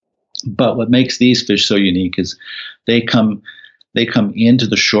But what makes these fish so unique is they come into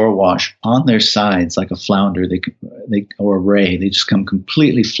the shore wash on their sides like a flounder, or a ray. They just come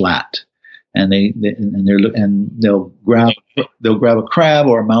completely flat, and they'll grab a crab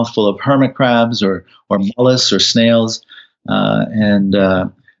or a mouthful of hermit crabs or mollusks or snails, and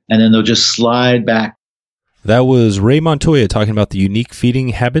then they'll just slide back. That was Ray Montoya talking about the unique feeding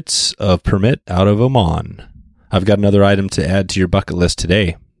habits of permit out of Oman. I've got another item to add to your bucket list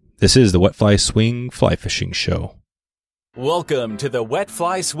today. This is the Wet Fly Swing Fly Fishing Show. Welcome to the Wet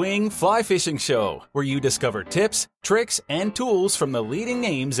Fly Swing Fly Fishing Show, where you discover tips, tricks, and tools from the leading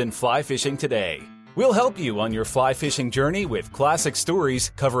names in fly fishing today. We'll help you on your fly fishing journey with classic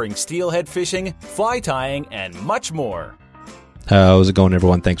stories covering steelhead fishing, fly tying, and much more. How's it going,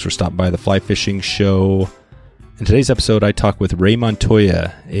 everyone? Thanks for stopping by the Fly Fishing Show. In today's episode, I talk with Ray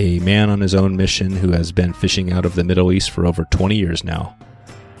Montoya, a man on his own mission who has been fishing out of the Middle East for over 20 years now.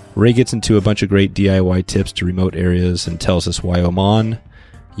 Ray gets into a bunch of great DIY tips to remote areas and tells us why Oman,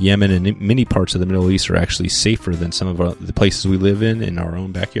 Yemen, and many parts of the Middle East are actually safer than some of the places we live in our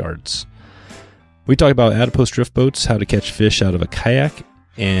own backyards. We talk about adipose drift boats, how to catch fish out of a kayak,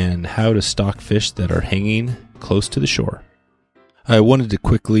 and how to stock fish that are hanging close to the shore. I wanted to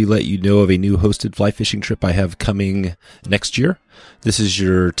quickly let you know of a new hosted fly fishing trip I have coming next year. This is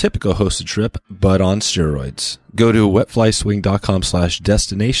your typical hosted trip, but on steroids. Go to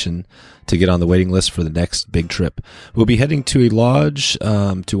wetflyswing.com/destination to get on the waiting list for the next big trip. We'll be heading to a lodge,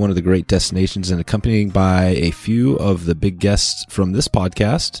 to one of the great destinations, and accompanied by a few of the big guests from this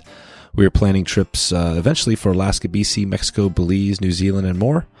podcast. We are planning trips eventually for Alaska, BC, Mexico, Belize, New Zealand, and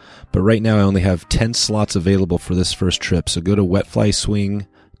more. But right now I only have 10 slots available for this first trip. So go to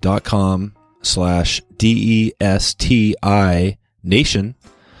wetflyswing.com/DESTI Nation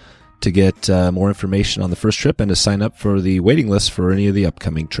to get more information on the first trip and to sign up for the waiting list for any of the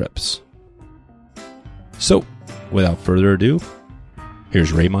upcoming trips. So, without further ado,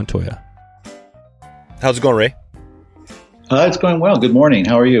 here's Ray Montoya. How's it going, Ray? It's going well. Good morning.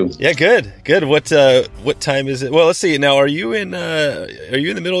 How are you? Yeah, good. Good. What time is it? Well, let's see. Now, are you in the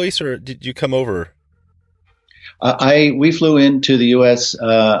Middle East, or did you come over? We flew into the U.S.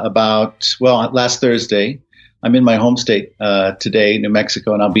 Last Thursday. I'm in my home state today, New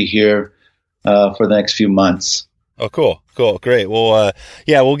Mexico, and I'll be here for the next few months. Oh, cool. Great. Well,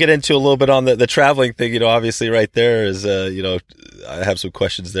 we'll get into a little bit on the traveling thing. Obviously right there is, I have some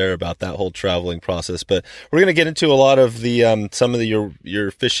questions there about that whole traveling process, but we're going to get into a lot of the, some of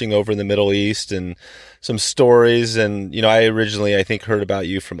your fishing over in the Middle East and some stories. And, I originally, I think, heard about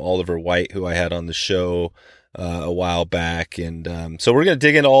you from Oliver White, who I had on the show a while back. And so we're going to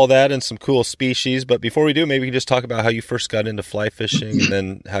dig into all that and some cool species. But before we do, maybe we can just talk about how you first got into fly fishing and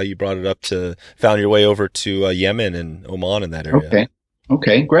then how you brought it up found your way over to Yemen and Oman in that area.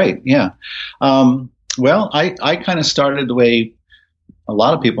 Okay, great. Yeah. I kind of started the way a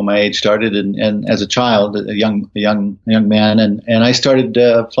lot of people my age started, and as a child, a young man, and I started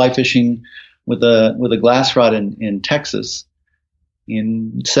fly fishing with a glass rod in Texas.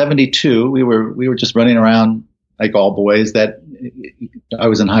 In 1972, we were just running around like all boys. That I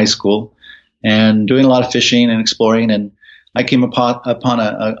was in high school and doing a lot of fishing and exploring, and I came upon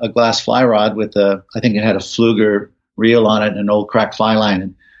a glass fly rod with I think it had a Fluger reel on it and an old cracked fly line,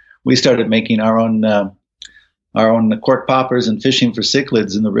 and we started making our own cork poppers and fishing for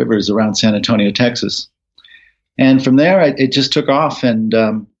cichlids in the rivers around San Antonio, Texas. And from there, it just took off, and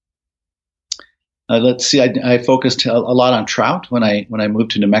I focused a lot on trout when I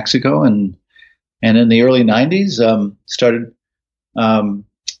moved to New Mexico, and in the early 90s, started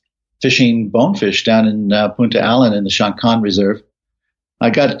fishing bonefish down in Punta Allen in the Shankan Reserve. I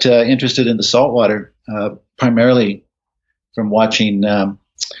got interested in the saltwater primarily from watching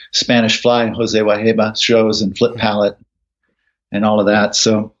Spanish Fly, Jose Wajeba shows, and Flip Palette, and all of that.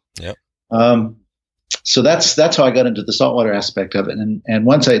 So, yep. So that's how I got into the saltwater aspect of it. And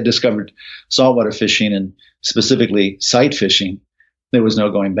once I discovered saltwater fishing, and specifically sight fishing, there was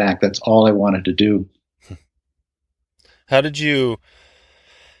no going back. That's all I wanted to do. How did you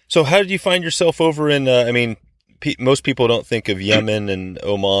find yourself over in, most people don't think of Yemen and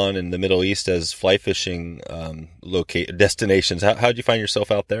Oman and the Middle East as fly fishing destinations. How did you find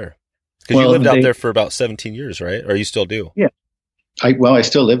yourself out there? Because you lived out there for about 17 years, right? Or you still do? Yeah. I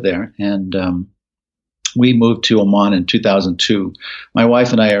still live there, and we moved to Oman in 2002. My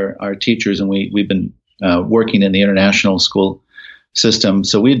wife and I are teachers, and we've been working in the international school system.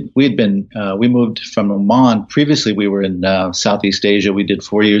 So we moved from Oman. Previously, we were in Southeast Asia. We did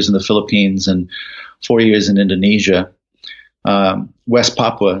 4 years in the Philippines and 4 years in Indonesia, West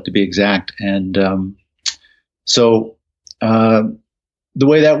Papua to be exact. And so the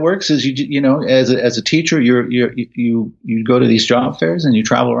way that works is as a teacher, you go to these job fairs and you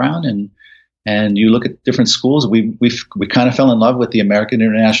travel around and you look at different schools. We kind of fell in love with the American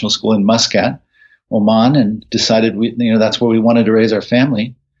International School in Muscat, Oman, and decided that's where we wanted to raise our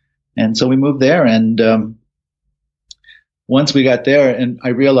family. And so we moved there. And once we got there, and I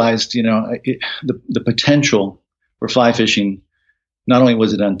realized, the potential for fly fishing, not only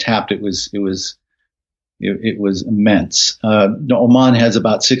was it untapped, it was immense. Oman has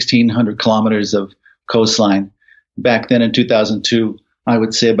about 1,600 kilometers of coastline. Back then in 2002, I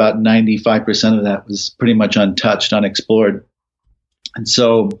would say about 95% of that was pretty much untouched, unexplored. And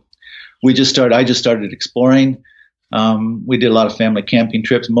so I just started exploring. We did a lot of family camping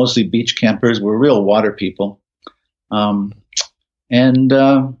trips, mostly beach campers. We're real water people. And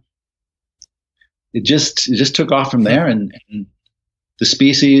it just took off from there, and the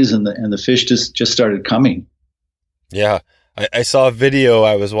species and the fish just started coming. Yeah. I saw a video.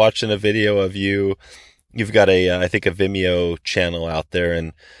 I was watching a video of you. You've got I think a Vimeo channel out there,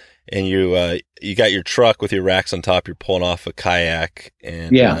 and you got your truck with your racks on top. You're pulling off a kayak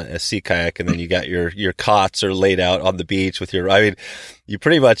and a sea kayak, and then you got your cots are laid out on the beach with you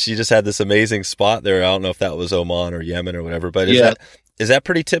just had this amazing spot there. I don't know if that was Oman or Yemen or whatever, but is that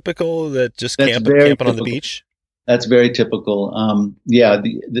pretty typical, that just camping typical on the beach? That's very typical.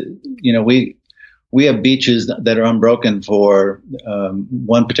 We have beaches that are unbroken for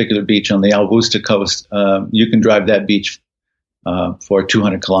one particular beach on the Al Wusta coast. You can drive that beach for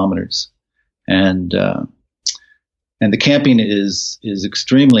 200 kilometers, and the camping is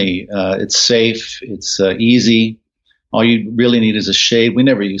extremely. It's safe. It's easy. All you really need is a shade. We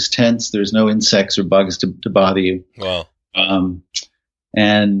never use tents. There's no insects or bugs to bother you. Wow.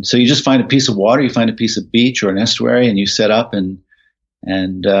 And so you just find a piece of water, you find a piece of beach or an estuary, and you set up and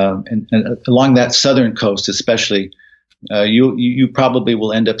along that southern coast, especially, you probably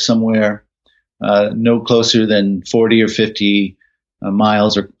will end up somewhere no closer than 40 or 50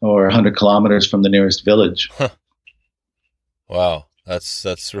 miles or 100 kilometers from the nearest village. Huh. Wow,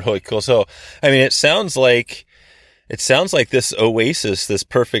 that's really cool. So, it sounds like this oasis, this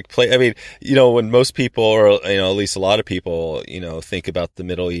perfect place. When most people, or at least a lot of people, think about the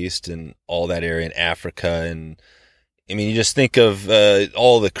Middle East and all that area in Africa, and you just think of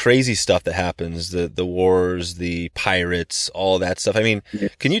all the crazy stuff that happens, the wars, the pirates, all that stuff.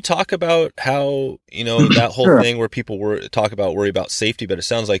 Can you talk about how, that whole Sure. thing where people worry about safety, but it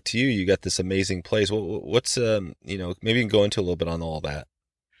sounds like to you got this amazing place. What's, maybe you can go into a little bit on all that.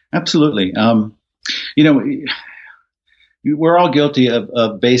 Absolutely. We're all guilty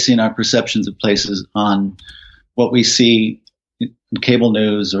of basing our perceptions of places on what we see in cable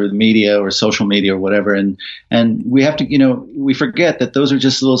news or the media or social media or whatever. And we have to, we forget that those are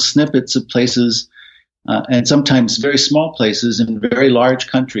just little snippets of places, and sometimes very small places in very large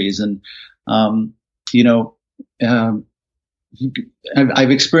countries. And,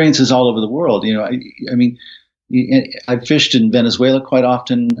 I've experienced this all over the world. I've fished in Venezuela quite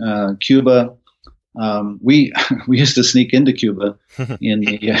often, Cuba. We used to sneak into Cuba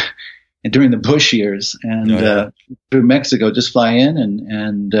during the Bush years, and through Mexico, just fly in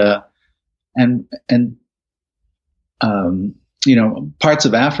and parts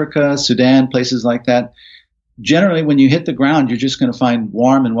of Africa, Sudan, places like that. Generally, when you hit the ground, you're just going to find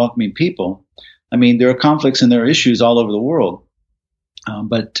warm and welcoming people. There are conflicts and there are issues all over the world,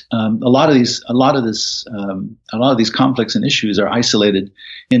 but a lot of these conflicts and issues are isolated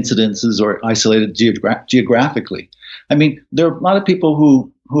incidences or isolated geographically. There are a lot of people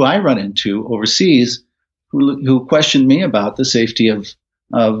who I run into overseas who question me about the safety of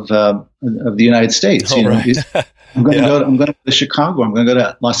the United States. Oh, right. I'm going to go to Chicago. I'm going to go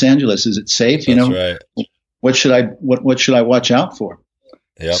to Los Angeles. Is it safe? That's right. What should I watch out for?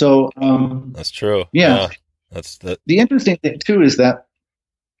 Yep. So that's true. Yeah. That's the interesting thing too is that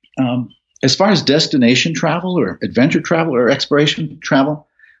as far as destination travel or adventure travel or exploration travel,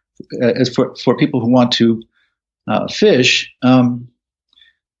 as for people who want to fish,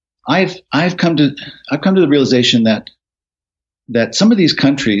 I've come to the realization that some of these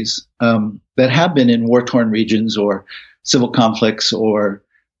countries that have been in war-torn regions or civil conflicts or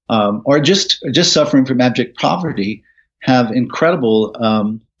just suffering from abject poverty have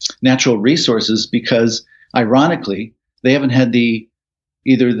incredible natural resources because, ironically, they haven't had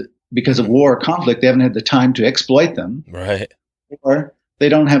because of war or conflict, they haven't had the time to exploit them. Right. Or they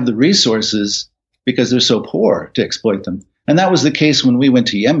don't have the resources because they're so poor to exploit them. And that was the case when we went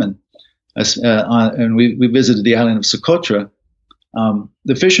to Yemen, and we visited the island of Socotra.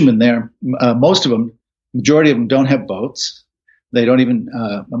 The fishermen there, majority of them don't have boats. They don't even,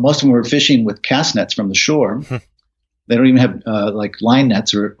 most of them were fishing with cast nets from the shore. They don't even have like line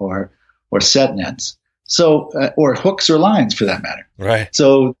nets or set nets. So or hooks or lines for that matter. Right.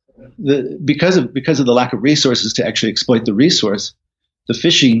 So because of the lack of resources to actually exploit the resource, the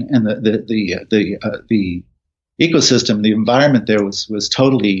fishing and the ecosystem, the environment there was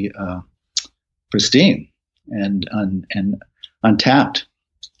totally pristine and untapped.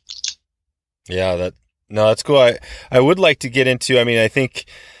 Yeah, that's cool. I would like to get into, I mean, I think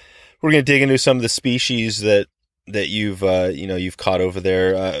we're going to dig into some of the species that you've caught over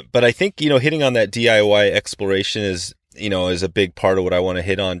there. But I think, hitting on that DIY exploration is a big part of what I want to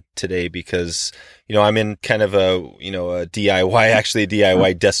hit on today, because, I'm in kind of a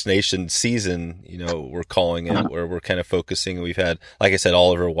DIY destination season, we're calling it, where we're kind of focusing. We've had, like I said,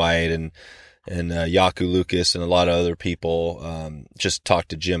 Oliver White and Yaku Lucas and a lot of other people, just talked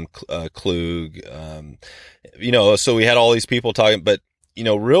to Jim Klug, so we had all these people talking, but,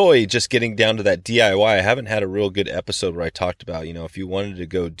 really just getting down to that DIY, I haven't had a real good episode where I talked about, if you wanted to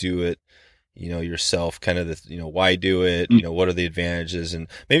go do it, yourself, kind of the, why do it, what are the advantages, and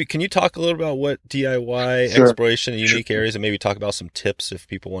maybe can you talk a little about what DIY exploration in unique areas, and maybe talk about some tips if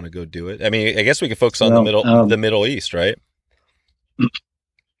people want to go do it. I mean, I guess we could focus on the Middle East, right?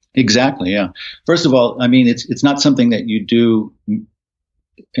 Exactly. Yeah. First of all, I mean, it's not something that you do.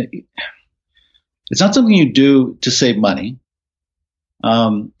 It's not something you do to save money.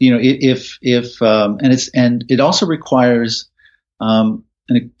 And it also requires a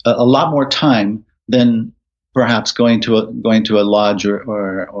lot more time than perhaps going to a lodge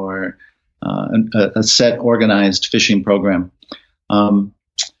or a set organized fishing program. And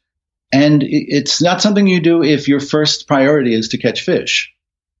it's not something you do if your first priority is to catch fish.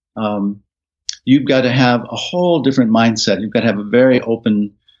 You've got to have a whole different mindset. You've got to have a very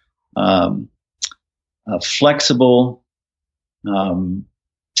open, flexible,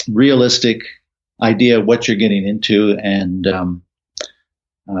 realistic idea of what you're getting into, and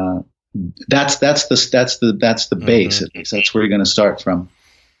that's the base. At least that's where you're going to start from.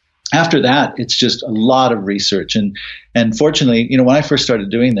 After that, it's just a lot of research, and fortunately, when I first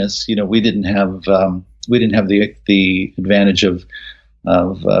started doing this, we didn't have the advantage of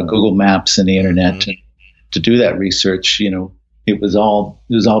Google Maps and the internet to do that research. It was all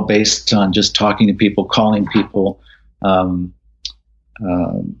based on just talking to people, calling people,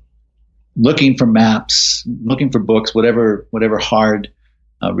 looking for maps, looking for books, whatever hard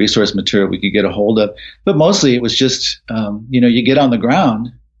resource material we could get a hold of. But mostly it was just, you get on the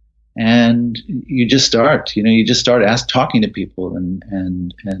ground and you just start, talking to people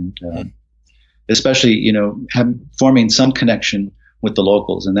and especially, forming some connection with the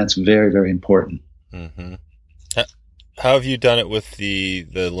locals. And that's very, very important. Mm-hmm. How have you done it with the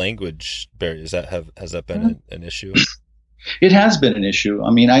language barrier? Has that been an issue? It has been an issue. I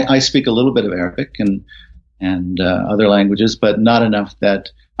mean, I speak a little bit of Arabic and other languages, but not enough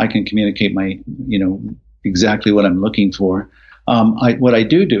that I can communicate my, exactly what I'm looking for. What I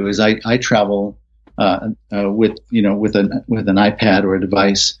do is I travel with an iPad or a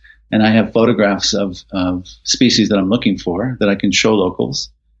device, and I have photographs of species that I'm looking for that I can show locals,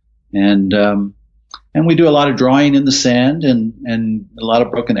 and we do a lot of drawing in the sand and a lot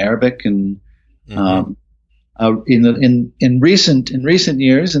of broken Arabic and. Mm-hmm. In recent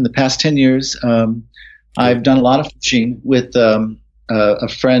years, in the past 10 years, I've done a lot of fishing with a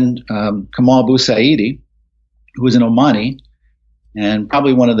friend, Kamal Abu Saidi, who is an Omani, and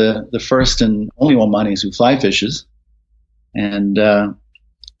probably one of the first and only Omanis who fly fishes. And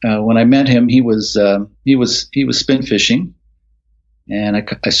when I met him, he was spin fishing, and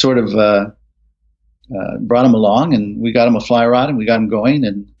I sort of brought him along, and we got him a fly rod, and we got him going,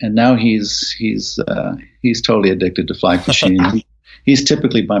 and now he's totally addicted to fly fishing. He's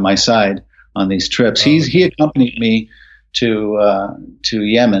typically by my side on these trips. He accompanied me to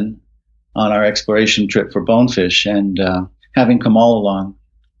Yemen on our exploration trip for bonefish, and having Kamal along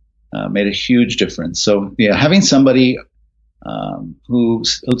made a huge difference. So yeah, having somebody who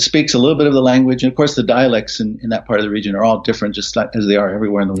speaks a little bit of the language, and of course the dialects in that part of the region are all different, just like as they are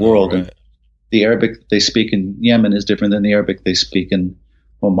everywhere in the world. Right. And the Arabic they speak in Yemen is different than the Arabic they speak in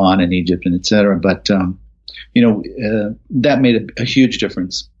Oman and Egypt and etc. But that made a huge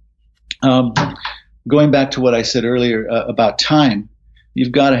difference. Going back to what I said earlier about time,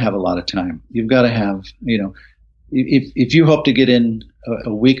 you've got to have a lot of time. You've got to have, if you hope to get in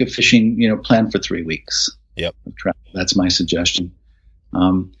a week of fishing, plan for 3 weeks. Yep. Of travel. That's my suggestion.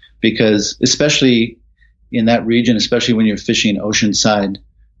 Because especially in that region, especially when you're fishing oceanside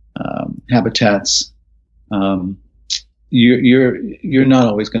habitats, you're not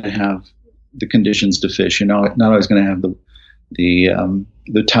always going to have the conditions to fish. You're not always going to have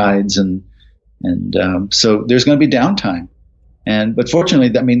the tides and So there's going to be downtime. But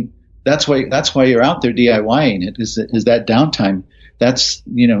fortunately, I mean, that's why you're out there DIYing it, is that downtime. That's,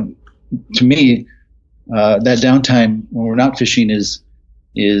 to me, that downtime when we're not fishing is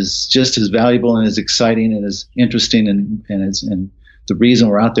just as valuable and as exciting and as interesting and the reason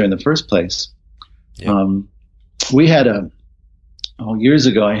we're out there in the first place. Yeah. We had years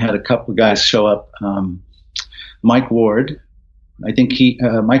ago, I had a couple of guys show up. Mike Ward, I think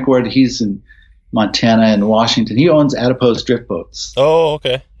Mike Ward, he's in Montana and Washington. He owns Adipose drift boats. Oh,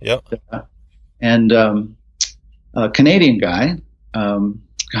 okay. Yep. And a Canadian guy, God,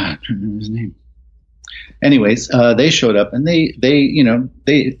 I don't remember his name. Anyways, they showed up and they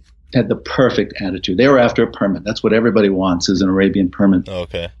had the perfect attitude. They were after a permit. That's what everybody wants, is an Arabian permit. Oh,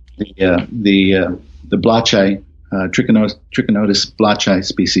 okay. The blotchi, Trichinotis blotchi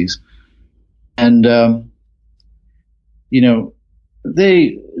species. And,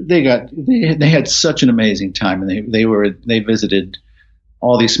 they had such an amazing time, and they visited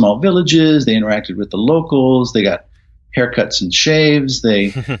all these small villages. They interacted with the locals. They got haircuts and shaves.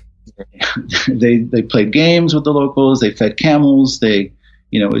 They they played games with the locals. They fed camels. It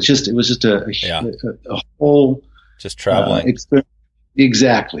was just a whole just traveling experience.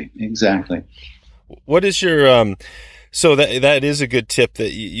 Exactly. What is your so that is a good tip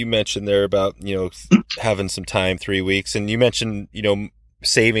that you mentioned there about having some time, 3 weeks, and you mentioned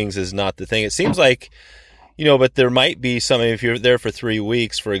savings is not the thing. It seems like but there might be something if you're there for 3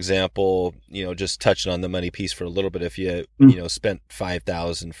 weeks, for example. Just touching on the money piece for a little bit. If you spent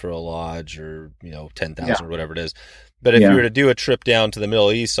 $5,000 for a lodge or $10,000 or whatever it is. But if you were to do a trip down to the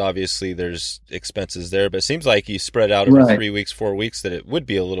Middle East, obviously there's expenses there. But it seems like you spread out over 3 weeks, 4 weeks, that it would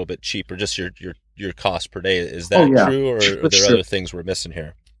be a little bit cheaper, just your cost per day. Is that true, or are there other things we're missing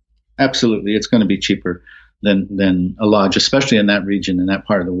here? Absolutely, it's going to be cheaper than a lodge, especially in that region, in that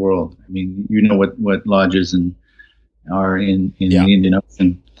part of the world. I mean, what lodges are in the Indian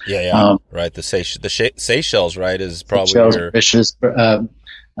Ocean. Yeah. Right. The Seychelles, right, is probably Seychelles, Fishes,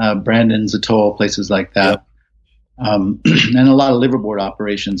 Brandon's Atoll, places like that. Yep. And a lot of liverboard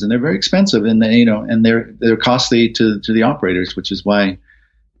operations, and they're very expensive, and they're costly to the operators, which is why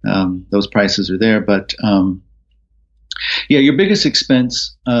those prices are there. But your biggest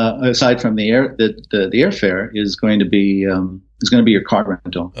expense, aside from the airfare, is going to be your car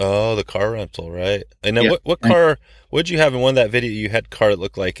rental. Oh, the car rental, right? And then what car? What did you have in one of that video? You had a car that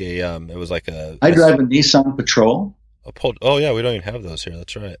looked like it was like a. I drive a Nissan Patrol. Oh yeah, we don't even have those here.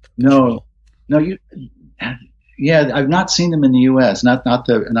 That's right. No, you. Yeah, I've not seen them in the U.S. Not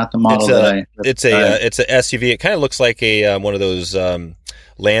the model It's a SUV. It kind of looks like a one of those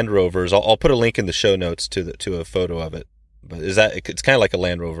Land Rovers. I'll put a link in the show notes to a photo of it. But it's kind of like a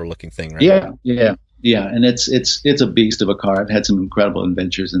Land Rover looking thing, right? Yeah. And it's a beast of a car. I've had some incredible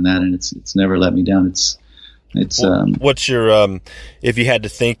adventures in that, and it's never let me down. What's your if you had to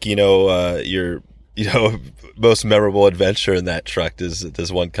think, your most memorable adventure in that truck?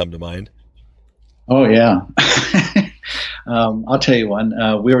 Does one come to mind? Oh yeah. I'll tell you one.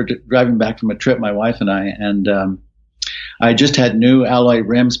 We were driving back from a trip, my wife and I, and I just had new alloy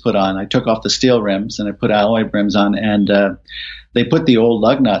rims put on. I took off the steel rims and I put alloy rims on, and they put the old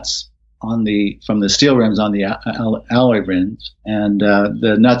lug nuts from the steel rims on the alloy rims, and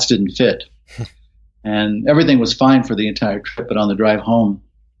the nuts didn't fit. And everything was fine for the entire trip, but on the drive home,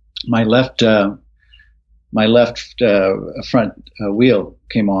 my left front wheel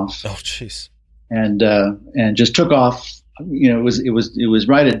came off. Oh, jeez. And just took off. It was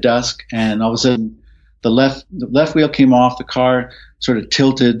right at dusk, and all of a sudden the left wheel came off. The car sort of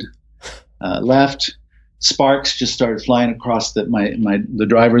tilted left. Sparks just started flying across the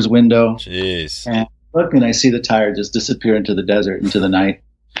driver's window. Jeez. And look, and I see the tire just disappear into the desert, into the night.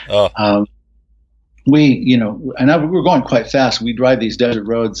 Oh. We were going quite fast. We drive these desert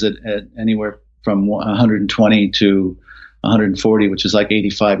roads at anywhere from 120 to 140, which is like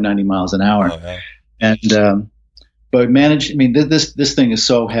 85, 90 miles an hour. Oh, yeah. And, but managed, I mean, this thing is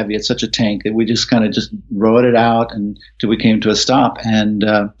so heavy. It's such a tank that we just kind of just rode it out until we came to a stop, and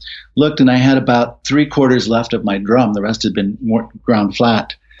looked, and I had about 3/4 left of my drum. The rest had been more ground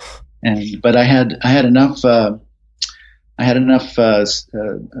flat. But I had enough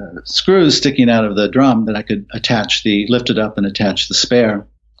screws sticking out of the drum that I could lift it up and attach the spare,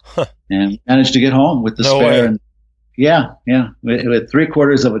 and managed to get home with the spare. Way. And yeah, with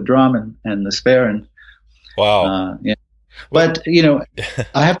 3/4 of a drum and the spare. And wow. But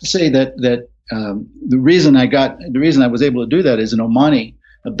I have to say that the reason I was able to do that is an Omani,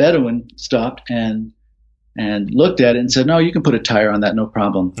 a Bedouin, stopped and looked at it and said, "No, you can put a tire on that, no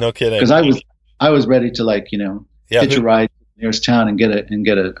problem." No kidding. Because I was ready to hitch a ride nearest town and get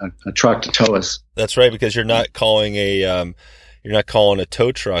a truck to tow us. That's right, because you're not calling a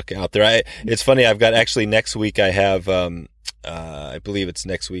tow truck out there. It's funny. I've got actually next week. I have I believe it's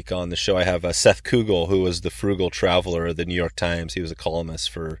next week on the show. I have Seth Kugel, who was the frugal traveler of the New York Times. He was a columnist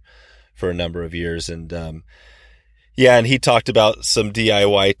for a number of years, and and he talked about some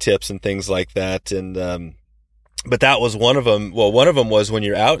DIY tips and things like that, and but that was one of them. Well, one of them was when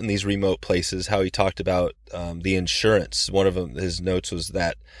you're out in these remote places, how he talked about the insurance. One of them, his notes was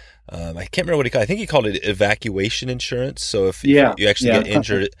that I can't remember what he called it. I think he called it evacuation insurance. So if you actually get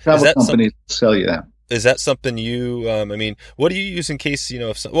injured, travel companies sell you that. Is that something you? I mean, what do you use in case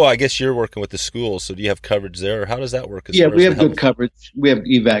well, I guess you're working with the schools, so do you have coverage there, or how does that work? We have good coverage. We have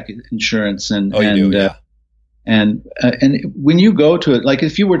evac insurance, and you do, yeah. And when you go to it, like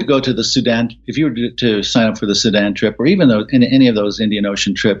if you were to go to the Sudan, if you were to sign up for the Sudan trip, or even though in any of those Indian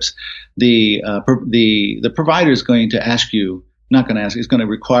Ocean trips, the provider is going to ask you, not going to ask, it's going to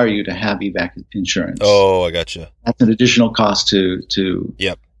require you to have evac insurance. Oh, I gotcha. That's an additional cost to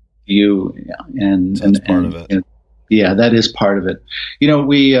yep. you, and so that's part of it. That is part of it.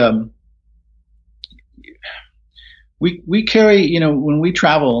 We carry, when we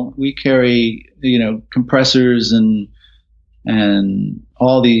travel, we carry, compressors and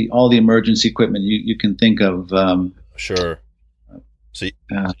all the emergency equipment you can think of. Sure. So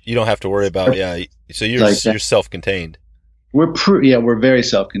you don't have to worry about, so you're self-contained. We're very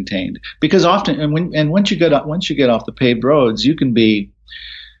self-contained, because often, once you get off the paved roads, you could be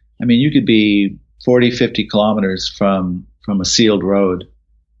 40, 50 kilometers from a sealed road,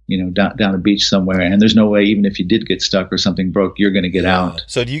 down a beach somewhere, and there's no way, even if you did get stuck or something broke, you're going to get out.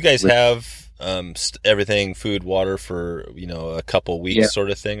 So do you guys have everything, food, water for a couple weeks sort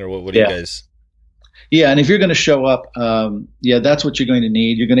of thing, or what do you guys? Yeah, and if you're going to show up, that's what you're going to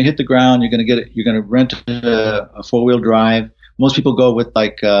need. You're going to hit the ground. You're going to rent a 4-wheel drive. Most people go with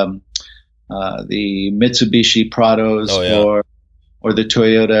like the Mitsubishi Prados or the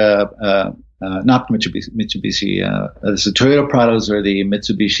Toyota. Not Mitsubishi. It's the Toyota Prados or the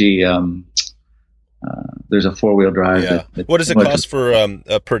Mitsubishi. There's a 4-wheel drive. Yeah. What does it cost for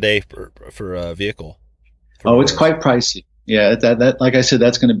per day for a vehicle? It's quite pricey. Yeah, that like I said,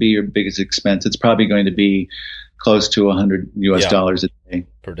 that's going to be your biggest expense. It's probably going to be close to $100 US a day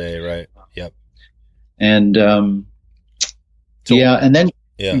per day, right? Yep. And and then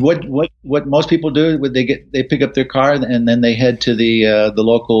what most people do, they pick up their car and then they head to the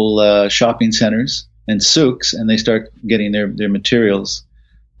local shopping centers and souks, and they start getting their materials.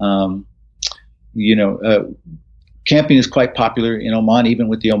 Camping is quite popular in Oman, even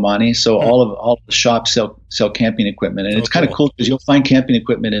with the Omanis. So all of the shops sell camping equipment, and it's kind of cool because you'll find camping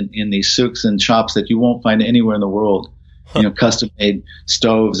equipment in these souks and shops that you won't find anywhere in the world. Custom made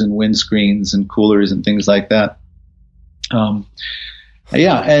stoves and windscreens and coolers and things like that. And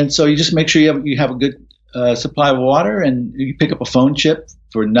so you just make sure you have a good supply of water, and you pick up a phone chip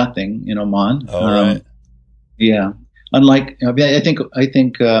for nothing in Oman. Right. Yeah. Unlike, I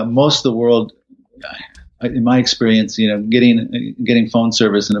think most of the world, in my experience, getting phone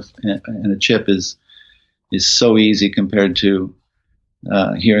service and a chip is so easy compared to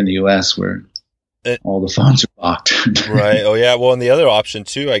here in the U.S. where all the phones are locked. Right. Oh yeah. Well, and the other option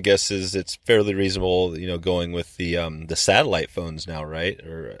too, I guess, is it's fairly reasonable, going with the satellite phones now, right?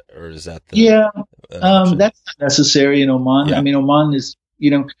 Or is that that's not necessary in Oman. Yeah. I mean, Oman is,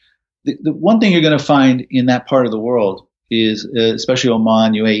 the one thing you're going to find in that part of the world is, especially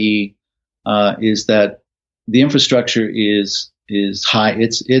Oman, UAE, is that the infrastructure is high.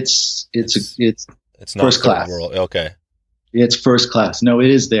 It's not first class. World. Okay. It's first class. No, it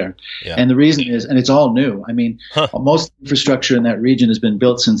is there. Yeah. And the reason is, and it's all new. I mean, most infrastructure in that region has been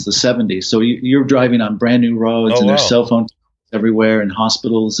built since the 70s. So you're driving on brand new roads, and there's cell phone everywhere, and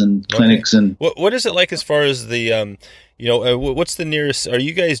hospitals and clinics. And what is it like as far as the, what's the nearest? Do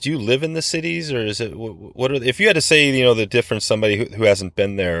you live in the cities, or is it, if you had to say, the difference, somebody who hasn't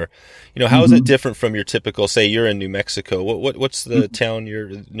been there, how is it different from your typical, say you're in New Mexico? What's the town, your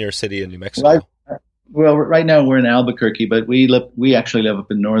near city in New Mexico? Well, right now we're in Albuquerque, but we actually live up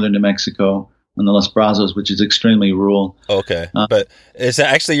in northern New Mexico on the Los Brazos, which is extremely rural. Okay. But it's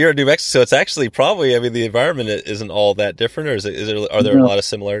actually, you're in New Mexico, so it's actually probably, the environment isn't all that different, or are there a lot of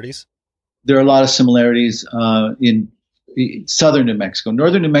similarities? There are a lot of similarities in southern New Mexico.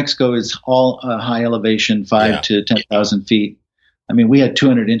 Northern New Mexico is all high elevation, 5 to 10,000 feet. I mean, we had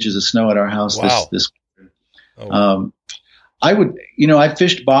 200 inches of snow at our house this winter. Oh, wow. I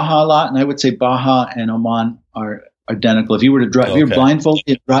fished Baja a lot, and I would say Baja and Oman are identical. If you were to drive, if you're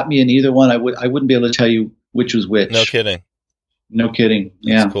blindfolded, drop me in either one, I wouldn't be able to tell you which was which. No kidding. No kidding.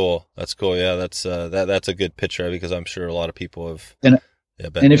 Yeah. That's cool. That's cool. Yeah, that's a good picture because I'm sure a lot of people have. And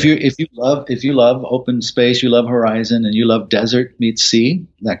been and there. if you love open space, you love horizon, and you love desert meets sea,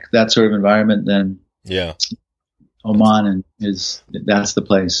 that sort of environment, then Yeah. Oman that's the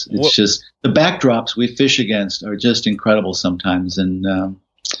place. It's just the backdrops we fish against are just incredible sometimes, and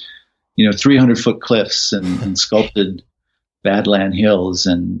 300-foot cliffs and sculpted badland hills,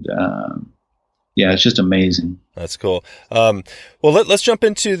 and it's just amazing. That's cool. Well, let's jump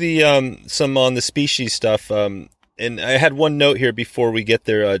into the some on the species stuff. And I had one note here before we get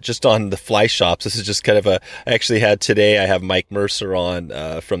there, just on the fly shops. This is just kind of I actually had today. I have Mike Mercer on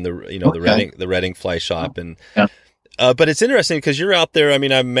from the Reading Fly Shop, and but it's interesting because you're out there. I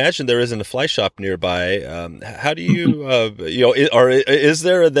mean, I imagine there isn't a fly shop nearby. How do you, is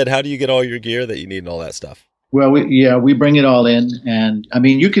there that? How do you get all your gear that you need and all that stuff? Well, we bring it all in, and I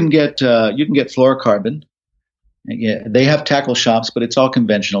mean, you can get fluorocarbon. Yeah, they have tackle shops, but it's all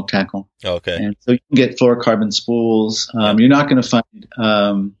conventional tackle. Okay. And so you can get fluorocarbon spools. You're not going to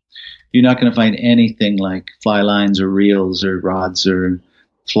find anything like fly lines or reels or rods or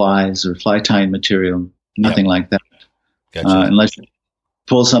flies or fly tying material. Nothing like that. Gotcha. Unless you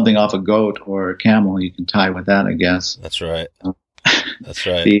pull something off a goat or a camel, you can tie with that, I guess. That's right. That's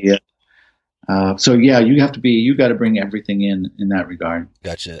right. You got to bring everything in that regard.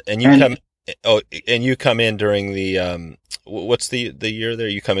 Gotcha. And you come in during the what's the year there?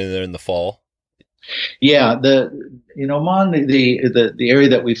 You come in there in the fall? Yeah, Oman, the area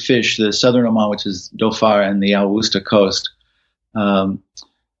that we fish, the southern Oman, which is Dhofar and the Al Wusta coast,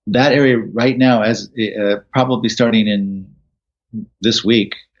 that area right now, as probably starting in this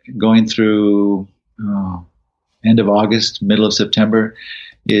week, going through end of August, middle of September,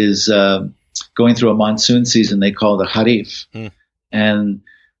 is going through a monsoon season they call the Harif, and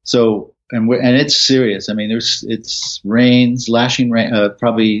so. And it's serious. I mean, it's rains, lashing rain,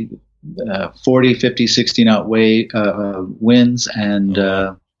 probably 40, 50, 60 knot winds, and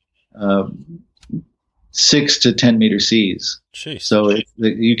 6 to 10 meter seas. Jeez. So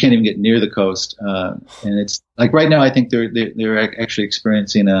you can't even get near the coast. And it's like right now, I think they're actually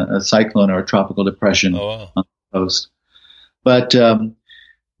experiencing a cyclone or a tropical depression on the coast. But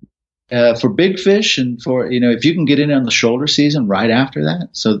for big fish and for, if you can get in on the shoulder season right after that,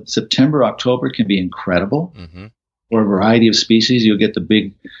 so September, October can be incredible for a variety of species. You get the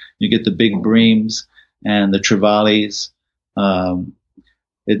big breams and the trevallies.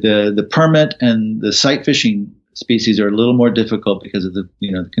 The permit and the sight fishing species are a little more difficult because of the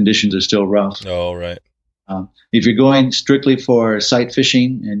conditions are still rough. Oh, right. If you're going strictly for sight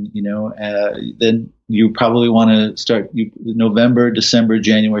fishing, and then you probably want to start November, December,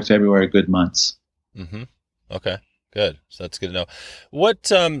 January, February, good months. Mm-hmm. Okay, good. So that's good to know. What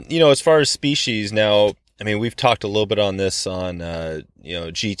as far as species now, I mean, we've talked a little bit on this on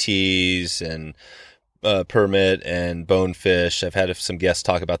GTs and permit and bonefish. I've had some guests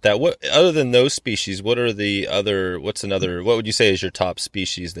talk about that. What other than those species? What would you say is your top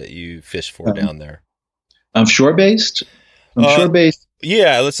species that you fish for down there? Shore based. Shore based.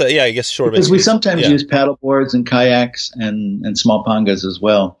 Yeah, let's say. Yeah, I guess shore based. Because we sometimes use paddle boards and kayaks and small pangas as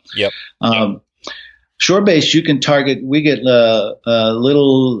well. Yep. Shore based, you can target. We get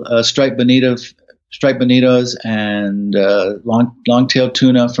little striped bonitos and long-tailed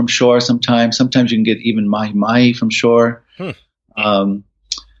tuna from shore. Sometimes you can get even mahi from shore.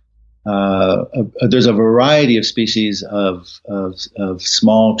 There's a variety of species of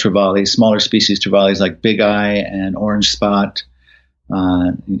smaller species trevallies like big eye and orange spot,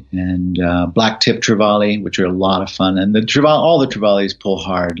 and black tip trevally, which are a lot of fun. And all the trevallies pull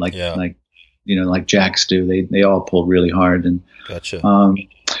hard, like jacks do. They all pull really hard. And gotcha.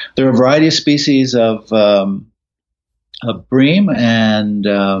 There are a variety of species of bream, and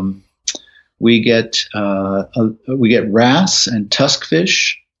we get wrasse and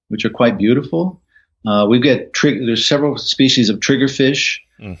tuskfish, which are quite beautiful. There's several species of triggerfish,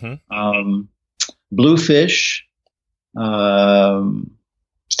 bluefish, a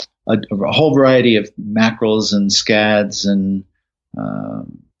whole variety of mackerels and scads and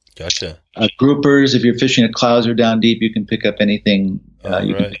gotcha. Groupers. If you're fishing a clouser down deep, you can pick up anything.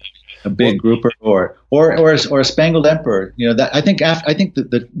 You can pick a big grouper or a spangled emperor. I think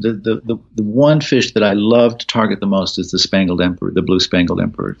the one fish that I love to target the most is the spangled emperor, the blue spangled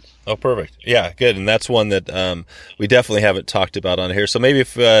emperor. Oh, perfect. Yeah, good. And that's one that we definitely haven't talked about on here. So maybe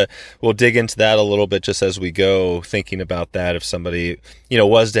if we'll dig into that a little bit just as we go, thinking about that if somebody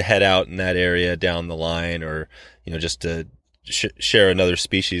was to head out in that area down the line, or just to share another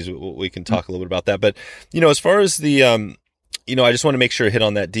species, we can talk a little bit about that. But as far as the I just want to make sure I hit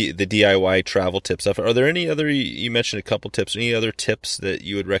on that the DIY travel tip stuff. Are there any other, you mentioned a couple tips, any other tips that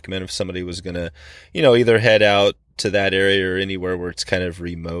you would recommend if somebody was going to, either head out to that area or anywhere where it's kind of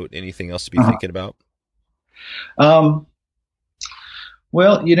remote? Anything else to be thinking about? Well,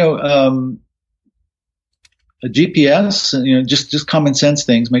 a GPS, just common sense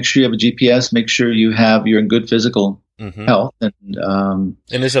things. Make sure you have a GPS. Make sure you're in good physical health. And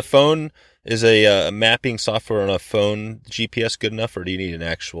is a mapping software on a phone GPS good enough, or do you need an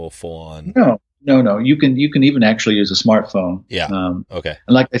actual full on? No. You can even actually use a smartphone. Yeah. Okay.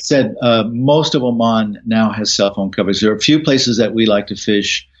 And like I said, most of Oman now has cell phone coverage. There are a few places that we like to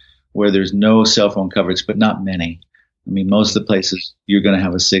fish where there's no cell phone coverage, but not many. I mean, most of the places you're going to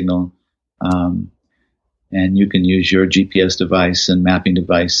have a signal. And you can use your GPS device and mapping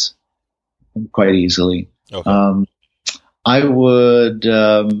device quite easily. Okay. I would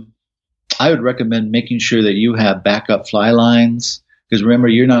recommend making sure that you have backup fly lines, because remember,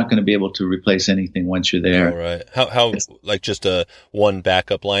 you're not going to be able to replace anything once you're there. All right. How like just a one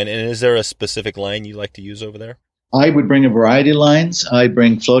backup line? And is there a specific line you like to use over there? I would bring a variety of lines. I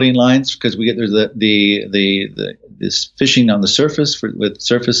bring floating lines because there's this fishing on the surface with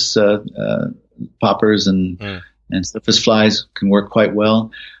surface poppers and surface flies can work quite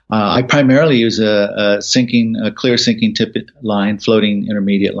well. I primarily use a clear sinking tip line, floating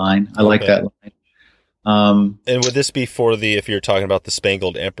intermediate line. I like that line. And would this be if you're talking about the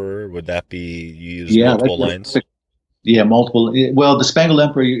Spangled Emperor, would that be you use multiple lines? Yeah, multiple. Well, the Spangled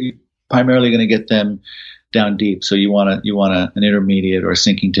Emperor, you're primarily going to get them down deep, so you want an intermediate or a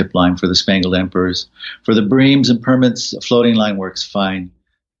sinking tip line for the Spangled Emperors. For the breams and permits, a floating line works fine.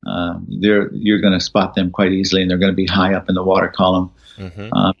 You're going to spot them quite easily, and they're going to be high up in the water column.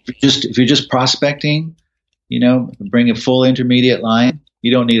 If you're just prospecting, bring a full intermediate line.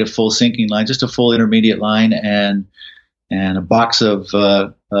 You don't need a full sinking line, just a full intermediate line and a box of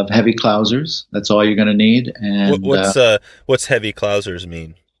heavy clousers. That's all you're going to need. And what's heavy clousers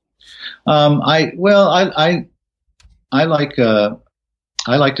mean? I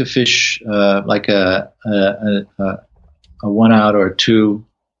like to fish like a 1 out or a 2.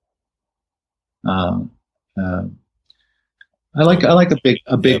 I like a big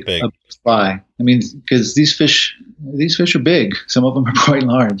fly. I mean, because these fish are big. Some of them are quite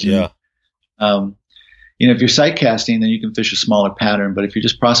large. Yeah. And, if you're sight casting, then you can fish a smaller pattern. But if you're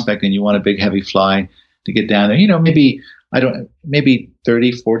just prospecting, you want a big, heavy fly to get down there. Maybe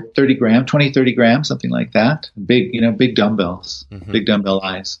 30 grams, 20, 30 grams, something like that. Big dumbbells, big dumbbell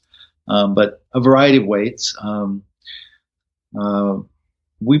eyes. But a variety of weights.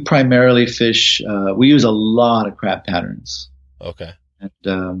 We primarily fish, we use a lot of crab patterns. Okay.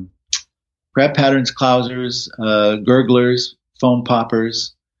 And crab patterns, clousers, gurglers, foam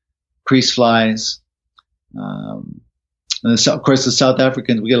poppers, crease flies. And of course, the South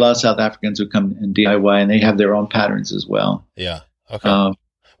Africans, we get a lot of South Africans who come in DIY, and they have their own patterns as well. Yeah. Okay.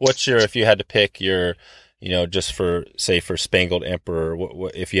 If you had to pick your, just for Spangled Emperor,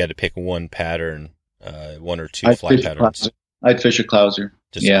 what if you had to pick one pattern, one or two fly patterns? I'd fish a clouser.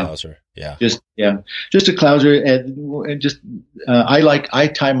 Just a clouser. Yeah. Just a clouser. And I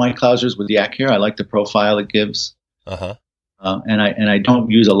tie my clousers with yak hair. I like the profile it gives. And I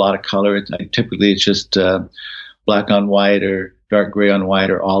don't use a lot of color. Typically it's just black on white or dark gray on white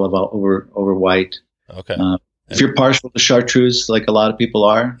or olive over white. Okay. If you're partial to chartreuse, like a lot of people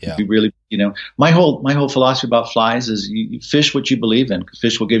are, if you really, my whole philosophy about flies is you fish what you believe in.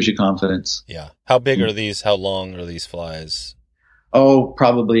 Fish what gives you confidence. Yeah. How big are these? How long are these flies? Oh,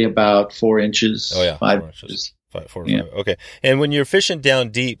 probably about 4 inches. Oh yeah, 5 inches. 4 to 5. Okay. And when you're fishing down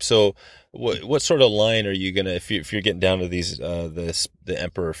deep, so what sort of line are you gonna if you're getting down to these the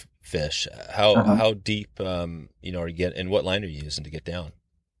emperor fish? How deep are you getting, and what line are you using to get down?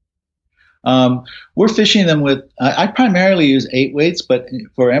 We're fishing them with. I primarily use 8 weights, but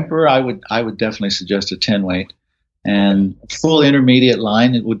for emperor, I would definitely suggest a 10 weight. And full intermediate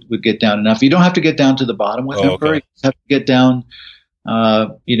line, it would get down enough. You don't have to get down to the bottom with emperor. Okay. You just have to get down,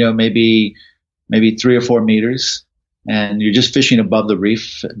 maybe 3 or 4 meters, and you're just fishing above the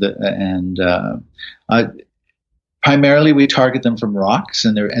reef. Primarily, we target them from rocks,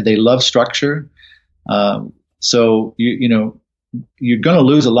 and they love structure. So you're going to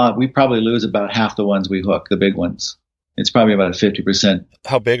lose a lot. We probably lose about half the ones we hook, the big ones. It's probably about a 50%.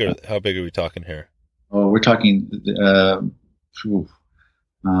 How big are we talking here? Oh, we're talking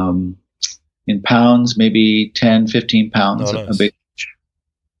in pounds, maybe 10, 15 pounds. Oh, nice. A big fish.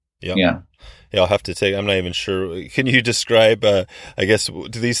 Yep. Yeah. I'll have to take. I'm not even sure. Can you describe? I guess,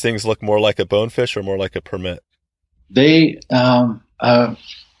 do these things look more like a bonefish or more like a permit? They,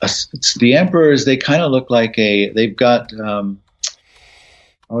 it's the emperors. They kind of look like they've got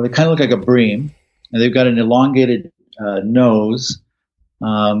they kind of look like a bream, and they've got an elongated nose.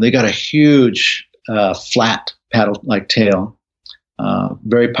 They got a huge flat paddle-like tail,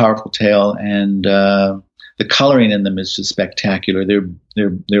 very powerful tail, and the coloring in them is just spectacular.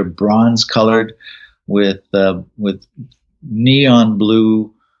 They're bronze colored with neon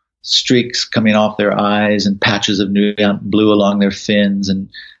blue streaks coming off their eyes and patches of neon blue along their fins and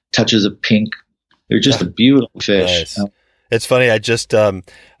touches of pink. They're just a beautiful fish. Nice. It's funny. I just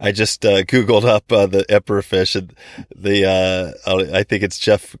Googled up the emperor fish, and I think it's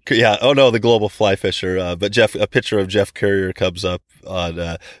Jeff. Yeah. Oh no, the global fly fisher. But a picture of Jeff Currier comes up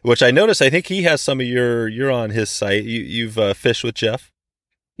on which I noticed. I think he has some of you're on his site. You've fished with Jeff.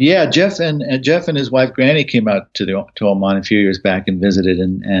 Yeah, Jeff and his wife Granny came out to Oman a few years back and visited,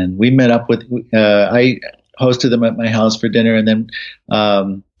 and we met up with. I hosted them at my house for dinner, and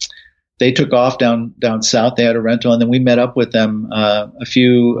then. They took off down south. They had a rental, and then we met up with them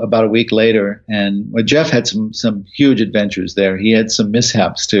about a week later. And Jeff had some huge adventures there. He had some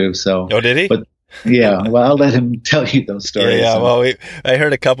mishaps too. So, oh, did he? But yeah, well, I'll let him tell you those stories. Yeah. Well, I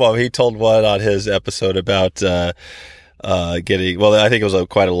heard a couple of them. He told one on his episode about getting. Well, I think it was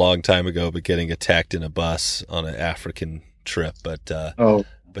quite a long time ago, but getting attacked in a bus on an African trip. But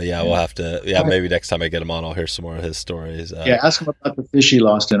But yeah, we'll have to. Yeah, maybe next time I get him on, I'll hear some more of his stories. Ask him about the fish he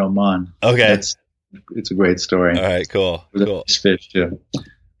lost in Oman. Okay, it's a great story. All right, cool. Fish too.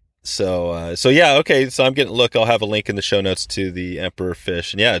 So yeah, okay. So I'm getting. Look, I'll have a link in the show notes to the emperor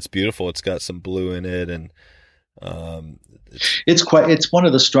fish, and yeah, it's beautiful. It's got some blue in it, and it's one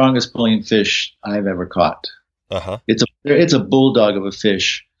of the strongest pulling fish I've ever caught. It's a bulldog of a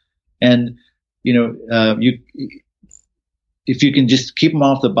fish, and if you can just keep them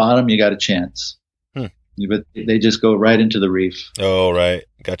off the bottom, you got a chance. But they just go right into the reef. Oh, right.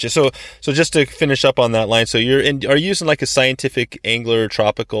 Gotcha. So just to finish up on that line, so are you using like a scientific angler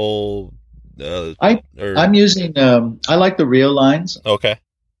tropical? I'm using, I like the Rio lines. Okay.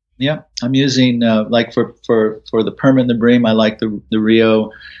 Yeah. I'm using, like for the permit and the bream, I like the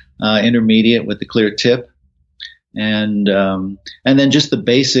Rio, intermediate with the clear tip. And then just the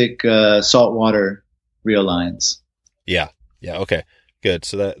basic, saltwater Rio lines. Yeah. Yeah. Okay. Good.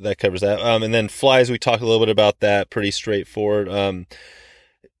 So that covers that. And then flies, we talked a little bit about that. Pretty straightforward. Are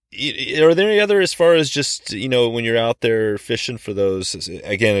there any other, as far as just, when you're out there fishing for those,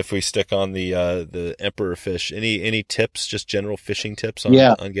 again, if we stick on the emperor fish, any tips, just general fishing tips on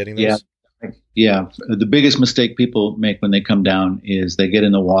getting those? Yeah. The biggest mistake people make when they come down is they get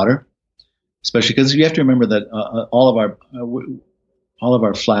in the water, especially because you have to remember that all of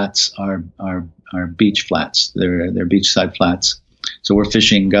our flats are beach flats. They're beachside flats. So we're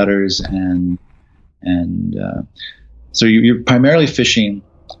fishing gutters and so you're primarily fishing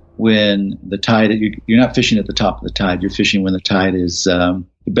when the tide. You're not fishing at the top of the tide. You're fishing when the tide is the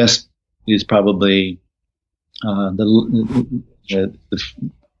best is probably the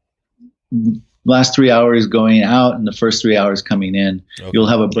last 3 hours going out and the first 3 hours coming in. Okay. You'll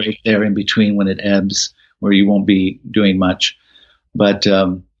have a break there in between when it ebbs, where you won't be doing much. But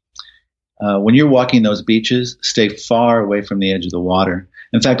when you're walking those beaches, stay far away from the edge of the water.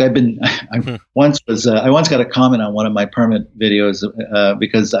 In fact, I once got a comment on one of my permit videos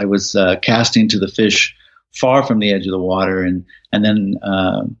because I was casting to the fish far from the edge of the water, and then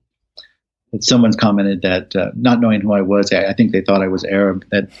someone commented that not knowing who I was, I think they thought I was Arab.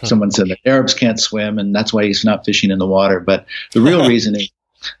 That someone said that Arabs can't swim, and that's why he's not fishing in the water. But the real reason is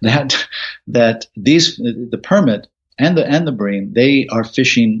that the permit and the bream, they are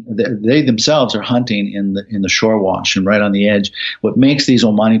fishing. They themselves are hunting in the shore wash and right on the edge. What makes these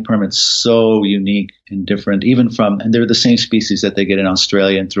Omani permits so unique and different, and they're the same species that they get in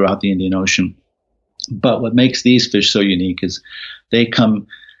Australia and throughout the Indian Ocean. But what makes these fish so unique is they come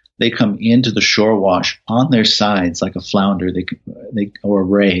into the shore wash on their sides like a flounder, or a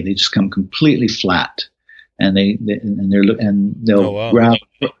ray. They just come completely flat. And they'll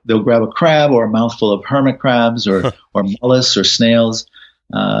grab a crab or a mouthful of hermit crabs or mollusks or snails,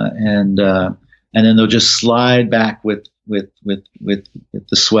 and then they'll just slide back with the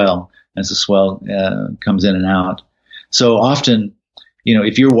swell as the swell comes in and out. So often,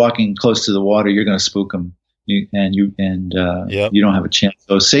 if you're walking close to the water, you're going to spook them, you don't have a chance.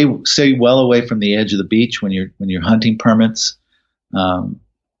 So stay well away from the edge of the beach when you're hunting permits,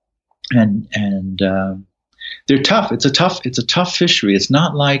 they're tough. It's a tough fishery. It's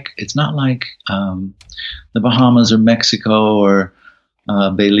not like the Bahamas or Mexico or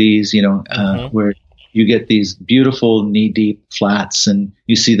Belize, where you get these beautiful knee-deep flats, and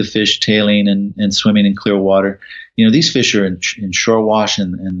you see the fish tailing and swimming in clear water. These fish are in shore wash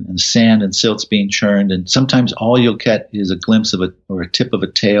and sand and silts being churned, and sometimes all you'll get is a glimpse of a tip of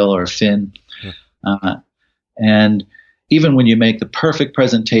a tail or a fin. And even when you make the perfect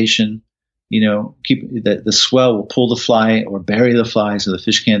presentation, keep the swell will pull the fly or bury the fly so the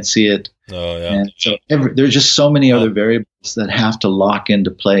fish can't see it. Oh yeah. And so there's just so many other variables that have to lock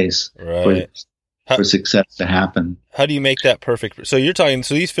into place for success to happen. How do you make that perfect? So you're talking,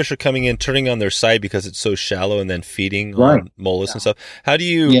 so these fish are coming in, turning on their side because it's so shallow, and then feeding on mollusks and stuff. How do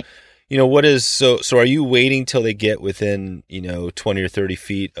you, so are you waiting till they get within, 20 or 30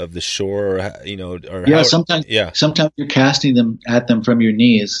 feet of the shore, sometimes you're casting them at them from your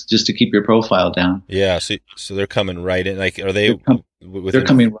knees just to keep your profile down. Yeah. So they're coming right in. Like, are they? They're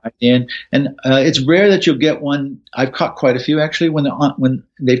coming right in, and it's rare that you'll get one. I've caught quite a few actually when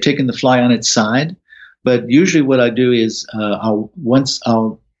they've taken the fly on its side. But usually, what I do is once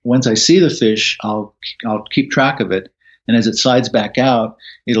I see the fish, I'll keep track of it, and as it slides back out,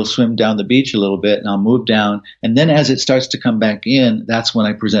 it'll swim down the beach a little bit, and I'll move down, and then as it starts to come back in, that's when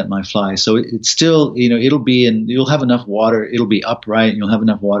I present my fly. So it's still, it'll be you'll have enough water, it'll be upright, and you'll have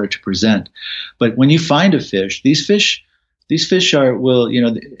enough water to present. But when you find a fish, these fish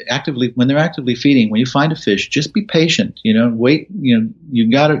actively, when they're actively feeding, when you find a fish, just be patient, wait,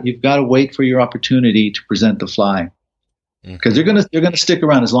 you've got to wait for your opportunity to present the fly, because they're going to stick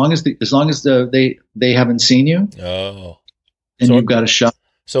around as long as they haven't seen you. Oh, and you've got a shot.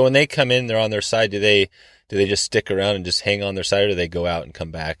 So when they come in, they're on their side. Do they just stick around and just hang on their side, or do they go out and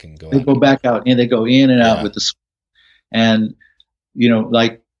come back and go? They go back out, and they go in and out with the, and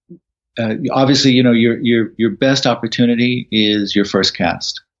obviously, your best opportunity is your first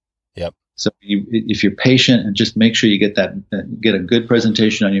cast. Yep. So if you're patient and just make sure you get get a good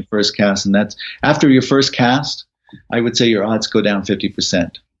presentation on your first cast, and that's after your first cast, I would say your odds go down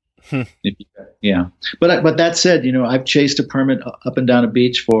 50%. Yeah. But that said, I've chased a permit up and down a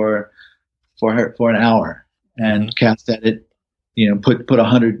beach for an hour and cast at it. Put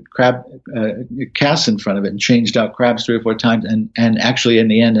 100 crab casts in front of it and changed out crabs 3 or 4 times, and actually in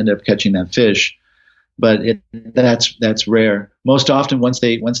the end ended up catching that fish. But that's rare. Most often, once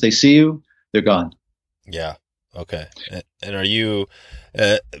they see you, they're gone. Yeah. Okay. And are you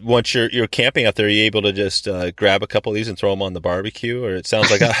once you're camping out there, are you able to just grab a couple of these and throw them on the barbecue? Or it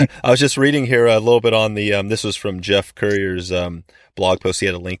sounds like I was just reading here a little bit on the this was from Jeff Currier's blog post. He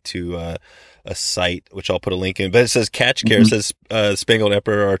had a link to a site, which I'll put a link in, but it says Catch Care says Spangled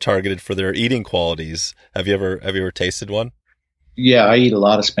Emperor are targeted for their eating qualities. Have you ever tasted one? Yeah, I eat a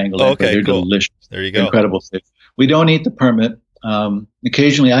lot of Spangled Emperor. They're delicious. There you go. Incredible fish. We don't eat the permit.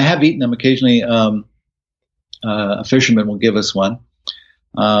 Occasionally, I have eaten them. Occasionally, a fisherman will give us one.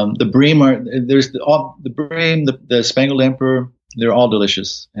 The bream the bream, the Spangled Emperor. They're all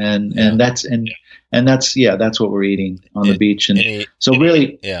delicious, and that's what we're eating on the beach. And so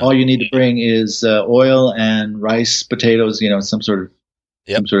really, all you need to bring is oil and rice, potatoes, some sort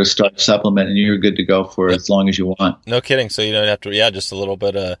of starch supplement, and you're good to go for as long as you want. No kidding. So you don't have to, just a little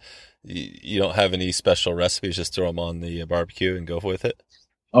bit. You don't have any special recipes; just throw them on the barbecue and go with it.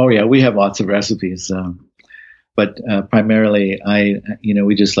 Oh yeah, we have lots of recipes, but primarily,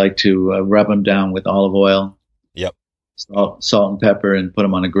 we just like to rub them down with olive oil. Yep. Salt and pepper, and put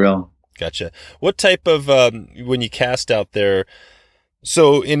them on a grill. Gotcha. What type of when you cast out there?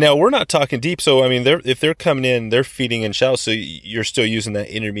 So, and now we're not talking deep. So, I mean, if they're coming in, they're feeding in shallow. So you're still using that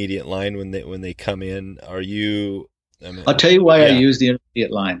intermediate line when they come in. Are you? I'll tell you why I use the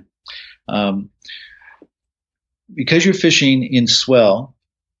intermediate line. Because you're fishing in swell,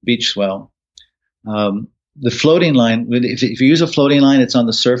 beach swell. The floating line. If you use a floating line, it's on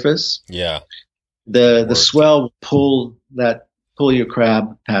the surface. Yeah. The swell will pull your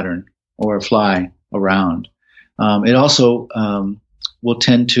crab pattern or fly around. It also will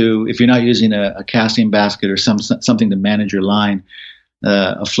tend to, if you're not using a casting basket or something to manage your line,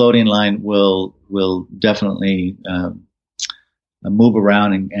 a floating line will definitely move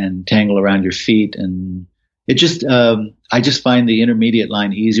around and tangle around your feet. And it just I just find the intermediate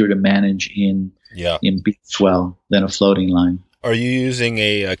line easier to manage in beach swell than a floating line. Are you using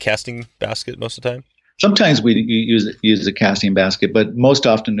a casting basket most of the time? Sometimes we use a casting basket, but most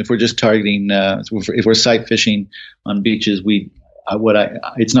often, if we're just targeting, if we're sight fishing on beaches, I wouldn't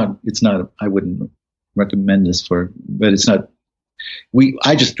recommend this but it's not.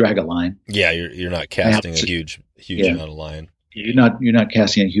 I just drag a line. Yeah, you're not casting a huge amount of line. You're not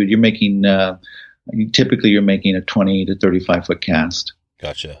casting a huge. You're making typically you're making a 20 to 35 foot cast.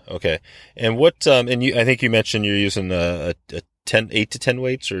 Gotcha. Okay. And what? I think you mentioned you're using a 8 to 10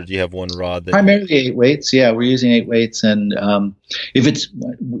 weights, or do you have one rod that Primarily 8 weights. Yeah, we're using 8 weights, and if it's,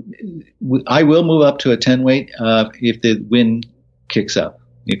 I will move up to a 10 weight if the wind kicks up,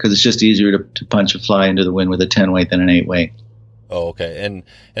 because it's just easier to punch a fly into the wind with a 10 weight than an 8 weight. Oh, okay. And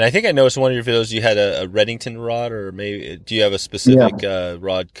I think I noticed in one of your videos you had a Reddington rod, or maybe do you have a specific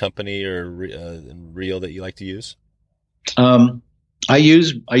rod company or reel that you like to use? I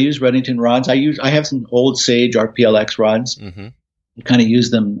use Reddington rods. I have some old Sage RPLX rods. Mm-hmm. I kind of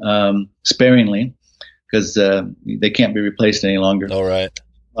use them sparingly because they can't be replaced any longer. All right.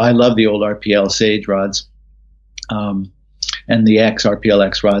 I love the old RPL Sage rods and the X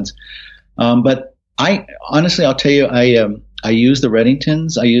RPLX rods. But I'll tell you, I use the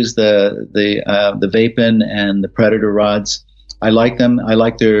Reddingtons. I use the Vapin and the Predator rods. I like them. I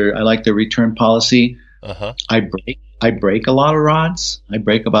like their return policy. Uh-huh. I break a lot of rods. I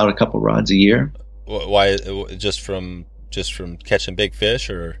break about a couple rods a year. Why? Just from catching big fish,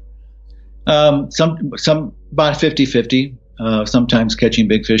 or some about 50-50. Sometimes catching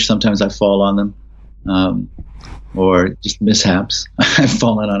big fish. Sometimes I fall on them, or just mishaps. I've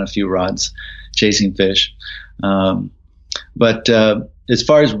fallen on a few rods chasing fish. But as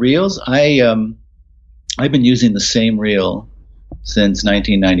far as reels, I've been using the same reel since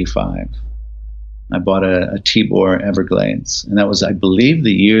 1995. I bought a Tibor Everglades, and that was, I believe,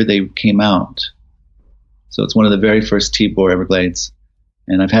 the year they came out. So it's one of the very first Tibor Everglades,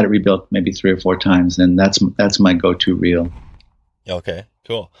 and I've had it rebuilt maybe 3 or 4 times, and that's my go-to reel. Okay,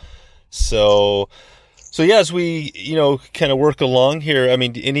 cool. So yeah, as we, kind of work along here, I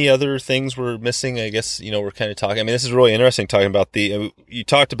mean, any other things we're missing? I guess, we're kind of talking, I mean, this is really interesting talking about you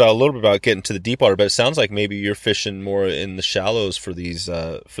talked about a little bit about getting to the deep water, but it sounds like maybe you're fishing more in the shallows for these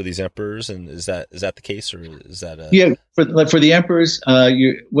emperors. And is that the case, or is that Yeah, for the emperors,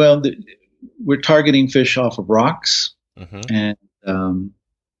 we're targeting fish off of rocks. Mm-hmm. And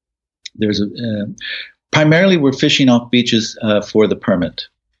primarily we're fishing off beaches for the permit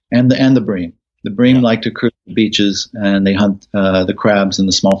and the bream. The bream like to cruise the beaches, and they hunt the crabs and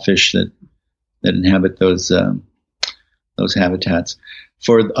the small fish that inhabit those habitats.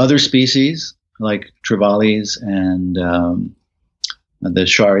 For other species like trevallies and the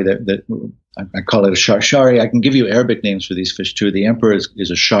shari, that I call it a shari. I can give you Arabic names for these fish too. The emperor is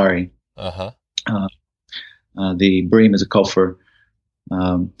a shari. Uh-huh. The bream is a kulfur.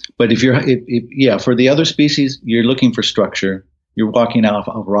 But for the other species, you're looking for structure. You're walking out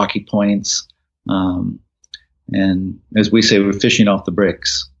of rocky points. And as we say, we're fishing off the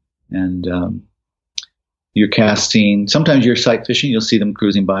bricks, and you're casting. Sometimes you're sight fishing; you'll see them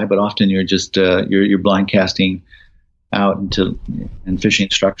cruising by, but often you're just you're blind casting out and fishing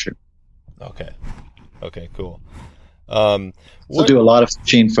structure. Okay, cool. We'll do a lot of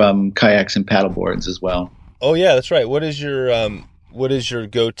fishing from kayaks and paddle boards as well. Oh yeah, that's right. What is your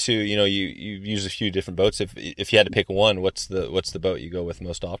go-to? You use a few different boats. If you had to pick one, what's the boat you go with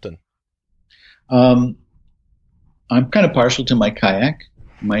most often? I'm kind of partial to my kayak,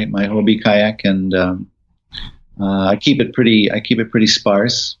 my Hobie kayak, and I keep it pretty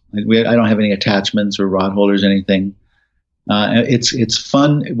sparse. I don't have any attachments or rod holders or anything. It's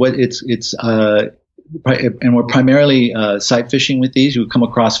fun. And we're primarily sight fishing with these. You come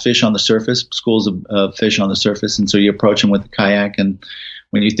across fish on the surface, schools of fish on the surface, and so you approach them with the kayak. And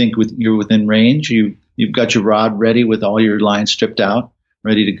when you think you're within range, you've got your rod ready with all your lines stripped out,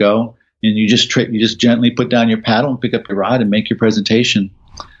 ready to go. And you just gently put down your paddle and pick up your rod and make your presentation.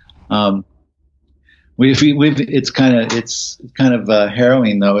 It's kind of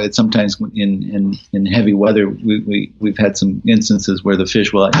harrowing though. It's sometimes in heavy weather we've had some instances where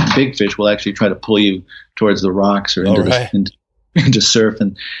big fish will actually try to pull you towards the rocks or into surf.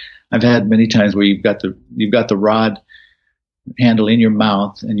 And I've had many times where you've got the rod handle in your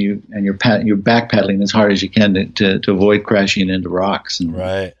mouth and you're back paddling as hard as you can to avoid crashing into rocks. And,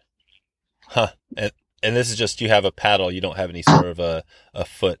 right. Huh. And this is just, you have a paddle. You don't have any sort of a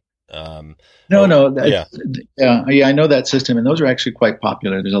foot. No. I know that system, and those are actually quite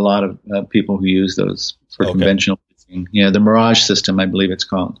popular. There's a lot of people who use those for conventional fishing. Yeah, the Mirage system, I believe it's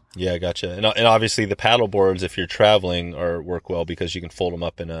called. Yeah, gotcha. And obviously the paddle boards, if you're traveling, work well because you can fold them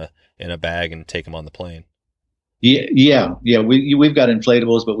up in a bag and take them on the plane. Yeah. We've got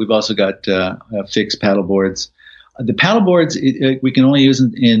inflatables, but we've also got fixed paddle boards. The paddle boards we can only use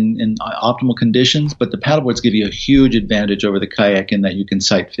in optimal conditions, but the paddle boards give you a huge advantage over the kayak in that you can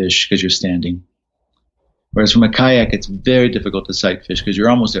sight fish because you're standing. Whereas from a kayak, it's very difficult to sight fish because you're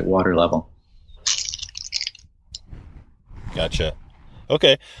almost at water level. Gotcha.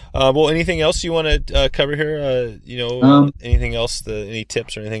 Okay. Well, anything else you want to cover here? Anything else? Any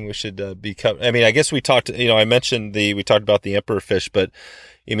tips or anything we should be covering? I mean, I guess we talked. I mentioned we talked about the emperor fish, but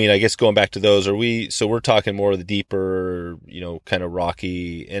I mean, I guess going back to those, so we're talking more of the deeper, kind of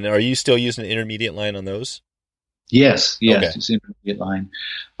rocky. And are you still using an intermediate line on those? Yes, Okay. It's an intermediate line.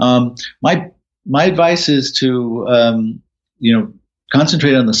 My advice is to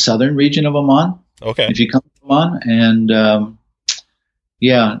concentrate on the southern region of Oman. Okay. If you come to Oman, and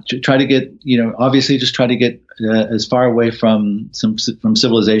try to get obviously just try to get as far away from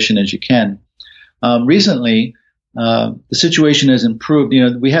civilization as you can. Recently, the situation has improved.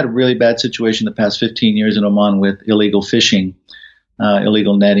 We had a really bad situation the past 15 years in Oman with illegal fishing,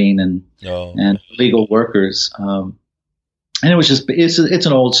 illegal netting, and illegal workers. And it was it's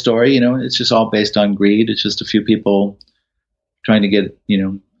an old story. It's just all based on greed. It's just a few people trying to get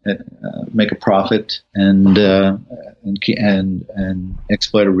make a profit and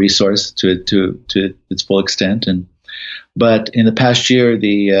exploit a resource to its full extent. But in the past year,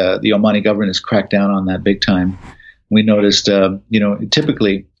 the Omani government has cracked down on that big time. We noticed,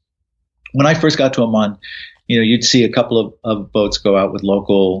 typically when I first got to Oman, you'd see a couple of boats go out with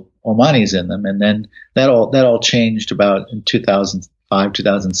local Omanis in them, and then that all changed about in 2005,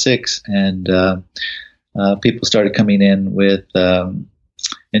 2006, and people started coming in with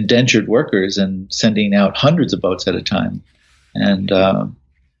indentured workers and sending out hundreds of boats at a time. And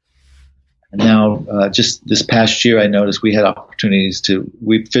now, just this past year, I noticed we had opportunities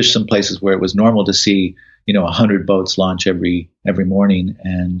we fished some places where it was normal to see 100 boats launch every morning,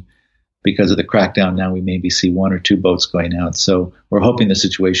 and because of the crackdown, now we maybe see 1 or 2 boats going out. So we're hoping the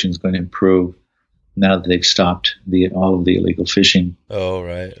situation is going to improve now that they've stopped all of the illegal fishing. Oh,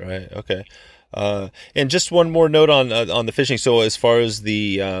 right. Okay. And just one more note on the fishing. So as far as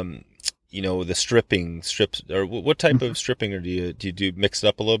the the strips, or what type of stripping, or do you do mix it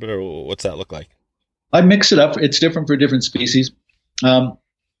up a little bit, or what's that look like? I mix it up. It's different for different species.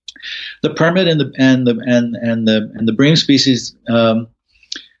 The permit and the bream species.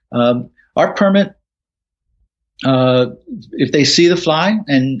 Our permit, if they see the fly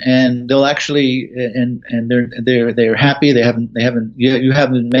and they'll actually and they're happy, you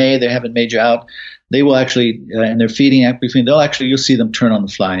haven't made you out, they will actually and they're feeding you'll see them turn on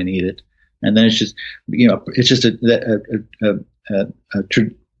the fly and eat it, and then it's just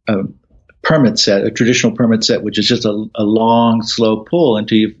a permit set, a traditional permit set, which is just a long slow pull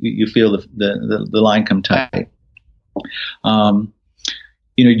until you feel the line come tight.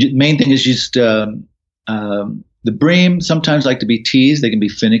 Main thing is just the bream sometimes like to be teased. They can be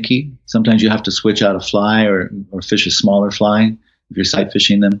finicky. Sometimes you have to switch out a fly or fish a smaller fly if you're sight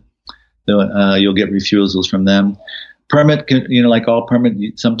fishing them. You'll get refusals from them. Permit, like all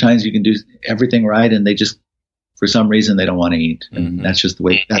permit, sometimes you can do everything right, and they just, for some reason, they don't want to eat. And that's just the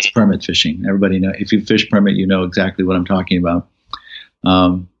way. That's permit fishing. Everybody know, if you fish permit, you know exactly what I'm talking about.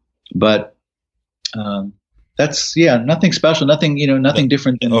 That's nothing special, nothing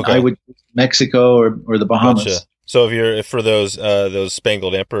different than I would Mexico or the Bahamas. Gotcha. So if for those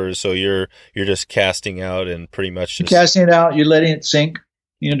spangled emperors, so you're just casting out and pretty much just casting it out, you're letting it sink.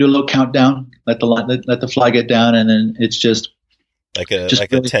 Do a little countdown, let the fly get down, and then it's just like a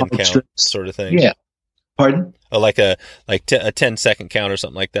 10 count strips. Sort of thing. Yeah. Pardon? Oh, like a 10-second count or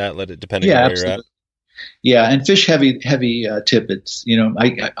something like that. Let it depending on where absolutely. You're at. Yeah, and fish heavy tippets.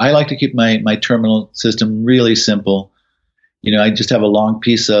 I like to keep my terminal system really simple. I just have a long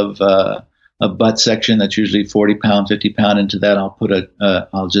piece of a butt section that's usually 40 pound, 50 pound. Into that, I'll put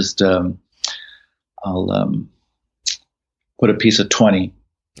put a piece of 20.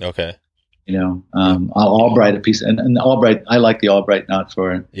 Okay. I'll Albright a piece, and Albright. I like the Albright knot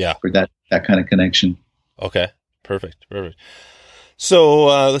for that kind of connection. Okay, perfect. So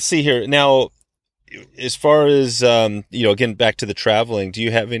let's see here now. As far as again, back to the traveling, do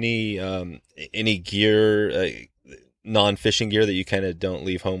you have any gear, non-fishing gear that you kind of don't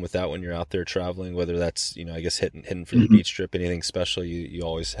leave home without when you're out there traveling? Whether that's I guess hidden for the beach trip, anything special you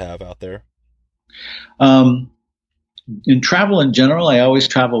always have out there? In travel in general, I always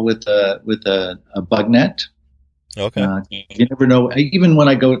travel with a bug net. Okay. You never know. Even when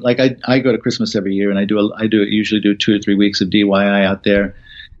I go, I go to Christmas every year, and I usually do 2 or 3 weeks of DIY out there.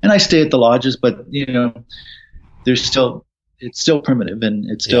 And I stay at the lodges, but it's still primitive, and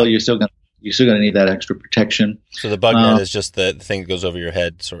it's still you're still gonna need that extra protection. So the bug net is just the thing that goes over your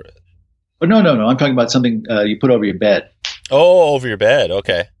head, sort of. Oh no! I'm talking about something you put over your bed. Oh, over your bed.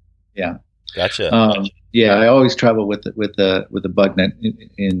 Okay. Yeah. Gotcha. Yeah, I always travel with a bug net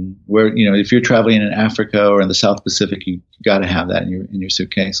in where, if you're traveling in Africa or in the South Pacific, you got to have that in your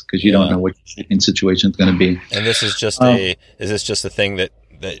suitcase because you don't know what your sleeping situation is going to be. And this is just is this just a thing that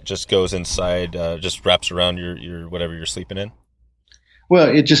just goes inside, just wraps around your whatever you're sleeping in? Well,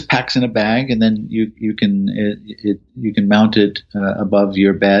 it just packs in a bag, and then you can mount it above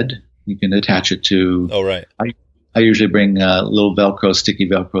your bed. You can attach it to. Oh, right. I usually bring little sticky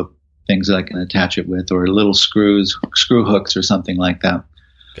Velcro things that I can attach it with, or little screw hooks or something like that.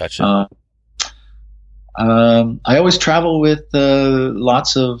 Gotcha. I always travel with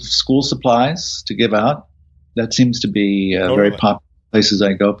lots of school supplies to give out. That seems to be very popular places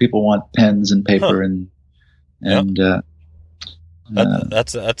I go. People want pens and paper and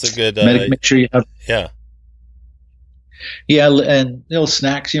that's a good. Make sure you have. Yeah. Yeah, and little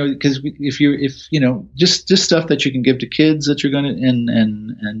snacks, because if just stuff that you can give to kids that you're going to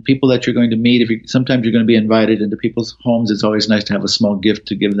and people that you're going to meet. Sometimes you're going to be invited into people's homes. It's always nice to have a small gift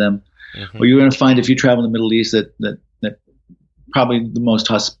to give them. Mm-hmm. Or you're going to find if you travel in the Middle East that probably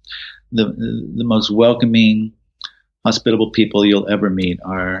the most welcoming, hospitable people you'll ever meet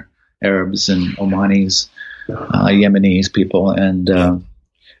are Arabs and Omanis, Yemenis people, and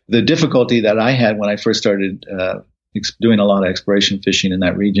the difficulty that I had when I first started. Doing a lot of exploration fishing in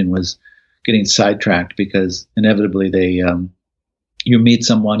that region was getting sidetracked because inevitably you meet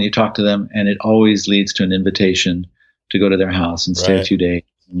someone, you talk to them, and it always leads to an invitation to go to their house and stay a few days.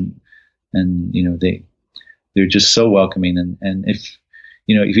 And they're just so welcoming. And if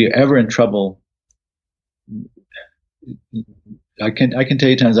you're ever in trouble, I can tell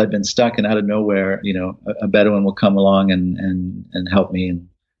you times I've been stuck and out of nowhere, a Bedouin will come along and help me. And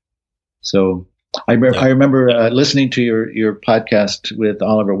so I remember listening to your podcast with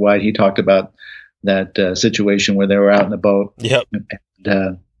Oliver White. He talked about that situation where they were out in the boat. Yep.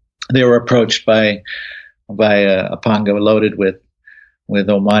 And they were approached by a panga loaded with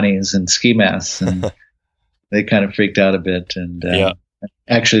Omanis and ski masks, and they kind of freaked out a bit. And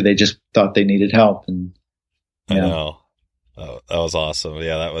actually, they just thought they needed help. And I know. Oh, that was awesome.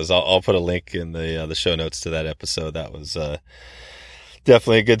 Yeah, that was. I'll put a link in the show notes to that episode. That was.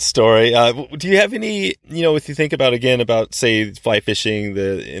 Definitely a good story. Do you have any, if you think about say fly fishing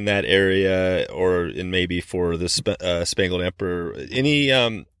in that area, or in maybe for the Spangled Emperor, any,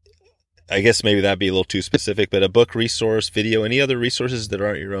 I guess maybe that'd be a little too specific, but a book resource, video, any other resources that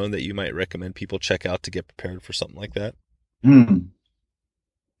aren't your own that you might recommend people check out to get prepared for something like that?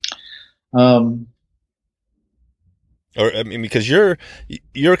 Or because you're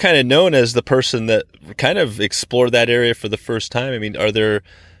kind of known as the person that kind of explored that area for the first time. I mean, are there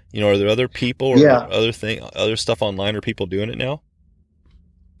other people or other stuff online? Are people doing it now?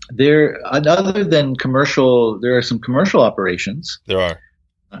 Other than commercial, there are some commercial operations. There are.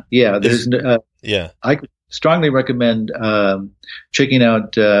 I could strongly recommend checking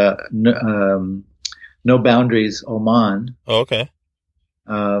out No Boundaries Oman. Oh, okay.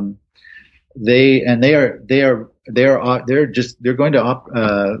 They're going to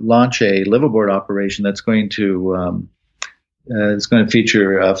launch a liveaboard operation that's going to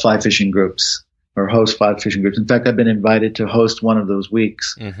feature fly fishing groups or host fly fishing groups. In fact, I've been invited to host one of those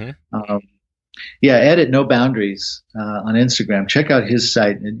weeks. Mm-hmm. Ed at No Boundaries on Instagram. Check out his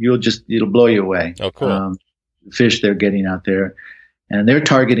site, and it'll blow you away. Oh, cool. The fish they're getting out there, and they're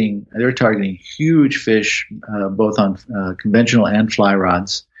targeting huge fish, both on conventional and fly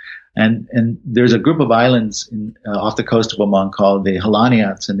rods. And there's a group of islands off the coast of Oman called the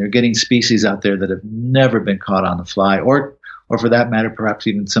Halaniats, and they're getting species out there that have never been caught on the fly, or for that matter, perhaps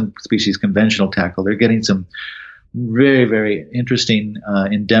even some species conventional tackle. They're getting some very, very interesting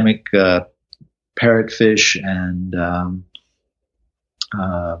endemic parrotfish and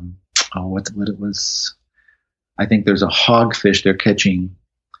what it was. I think there's a hogfish they're catching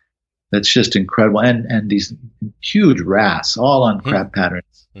that's just incredible, and these huge wrasse, all on crab patterns.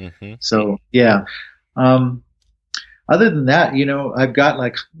 Mm-hmm. So other than that, I've got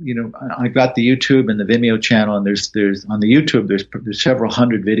I've got the YouTube and the Vimeo channel, and there's on the YouTube there's several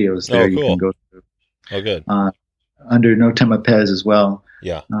hundred videos there. You can go through. Oh, good. Under No Tema Pez as well.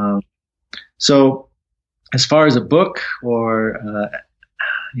 Yeah. So as far as a book or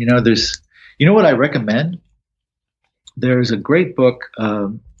there's what I recommend. There's a great book.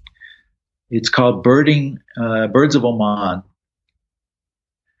 It's called Birds of Oman.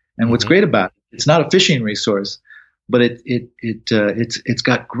 And what's great about it's not a fishing resource, but it's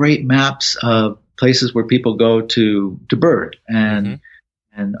got great maps of places where people go to bird, and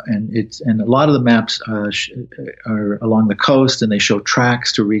a lot of the maps are along the coast, and they show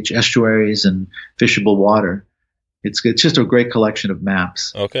tracks to reach estuaries and fishable water. It's just a great collection of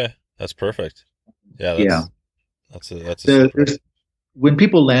maps. Okay, that's perfect. Yeah, Yeah. that's a There's when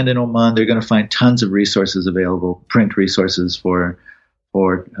people land in Oman, they're going to find tons of resources available, print resources for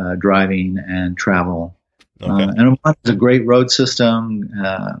driving and travel. okay. And Oman has a great road system.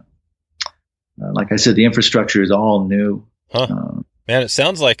 Like I said, the infrastructure is all new. Huh. Man, it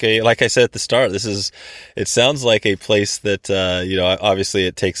sounds like like I said at the start, it sounds like a place that, obviously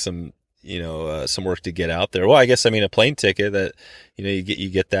it takes some work to get out there. Well, I guess, a plane ticket that, you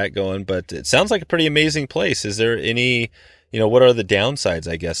get that going, but it sounds like a pretty amazing place. Is there any, what are the downsides,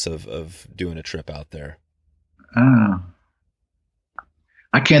 I guess, of doing a trip out there? I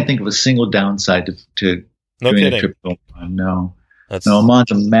can't think of a single downside to No doing kidding. a trip to Oman. No,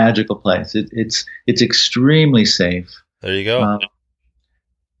 Oman's a magical place. It's extremely safe. There you go.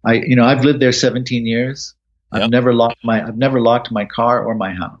 I've lived there 17 years. Yep. I've never locked my car or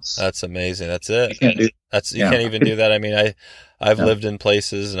my house. That's amazing. That's it. You can't even do that. I've lived in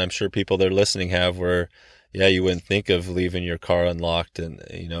places, and I'm sure people that are listening have, where, you wouldn't think of leaving your car unlocked in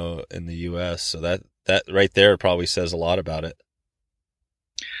the U.S. So that right there probably says a lot about it.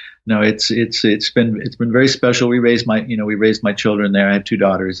 No, it's been very special. We raised my children there. I have two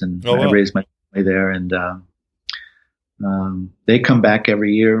daughters, and wow. I raised my family there, and they come back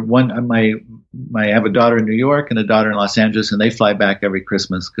every year. I have a daughter in New York and a daughter in Los Angeles, and they fly back every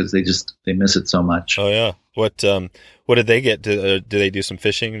Christmas because they miss it so much. Oh yeah. What did they get? Do they do some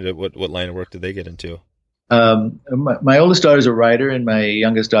fishing? What line of work did they get into? My oldest daughter is a writer, and my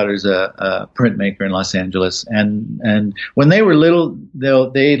youngest daughter is a printmaker in Los Angeles. And when they were little,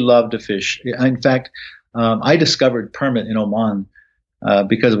 they loved to fish. In fact, I discovered permit in Oman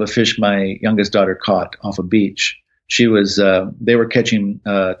because of a fish my youngest daughter caught off a beach. They were catching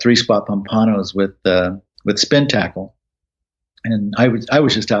 3-spot pompanos with spin tackle, and I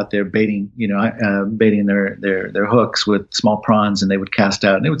was just out there baiting their hooks with small prawns, and they would cast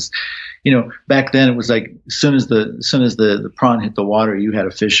out. And it was, back then it was like as soon as the prawn hit the water, you had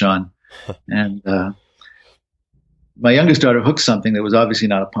a fish on. And my youngest daughter hooked something that was obviously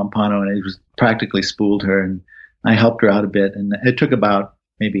not a pompano, and it was practically spooled her. And I helped her out a bit, and it took about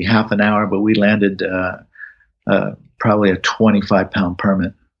maybe half an hour, but we landed probably a 25-pound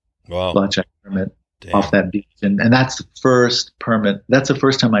permit. Wow. Blackjack permit. Damn. Off that beach. And that's the first permit. That's the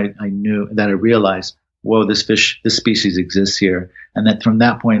first time I knew that I realized, whoa, this species exists here. And that from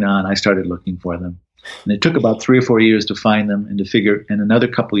that point on, I started looking for them. And it took about 3 or 4 years to find them and another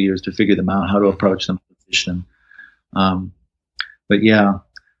couple of years to figure them out, how to approach them, fish them. But yeah,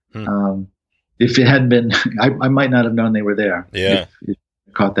 if it hadn't been, I might not have known they were there. Yeah. If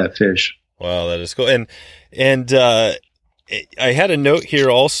I caught that fish. Wow, that is cool. And I had a note here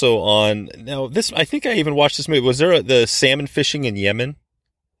also on, now this, I think I even watched this movie. Was there the salmon fishing in Yemen?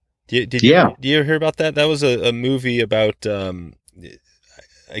 Did you hear about that? That was a movie about, it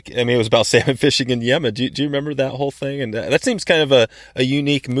was about salmon fishing in Yemen. Do you remember that whole thing? And that seems kind of a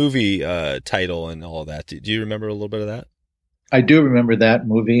unique movie title and all of that. Do you remember a little bit of that? I do remember that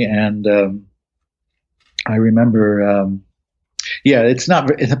movie, and I remember, it's not,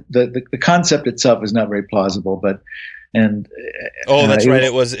 the concept itself is not very plausible, but that's right.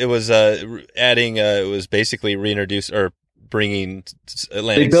 It was adding. It was basically reintroduce or bringing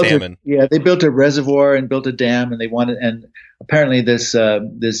Atlantic salmon. They built a reservoir and built a dam, and apparently this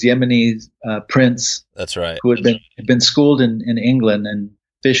Yemeni prince. That's right. Who had been schooled in England and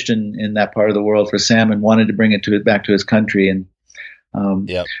fished in that part of the world for salmon, wanted to bring it back to his country, and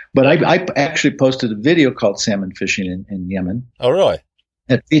But I actually posted a video called "Salmon Fishing in Yemen." Oh, really?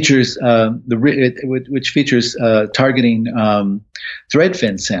 It features which features targeting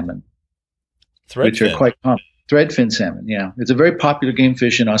threadfin salmon, which are quite common. Threadfin salmon, yeah, it's a very popular game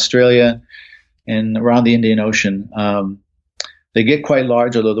fish in Australia and around the Indian Ocean. They get quite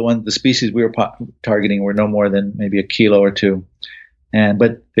large, although the species we were targeting were no more than maybe a kilo or two.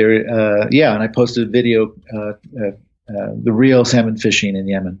 But they're and I posted a video, the real salmon fishing in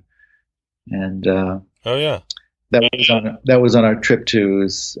Yemen, and that was on our trip to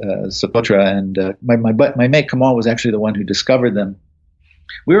Socotra, and my mate Kamal was actually the one who discovered them.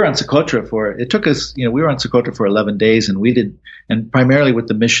 We were on Socotra we were on Socotra for 11 days, and primarily with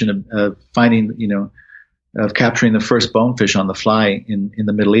the mission of finding, of capturing the first bonefish on the fly in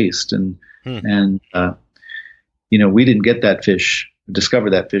the Middle East, and we didn't get that fish, discover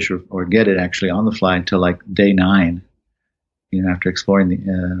that fish, or get it actually on the fly until like day 9. After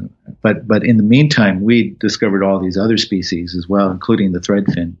exploring but in the meantime, we discovered all these other species as well, including the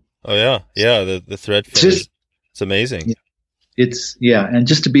threadfin. Oh yeah, the threadfin. It's amazing. Yeah. And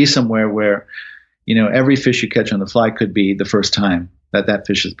just to be somewhere where, every fish you catch on the fly could be the first time that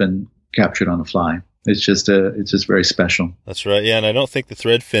fish has been captured on the fly. It's just very special. That's right. Yeah, and I don't think the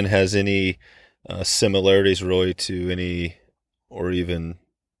threadfin has any similarities really to any, or even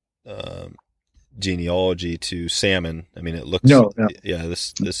genealogy to salmon. I mean, it looks, No, no. yeah,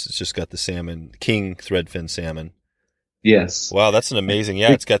 this has just got the salmon, king threadfin salmon. Yes. Wow, that's an amazing. Yeah,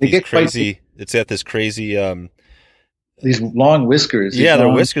 They, it's got they these get quite crazy. It's got this crazy. these long whiskers. Yeah, These they're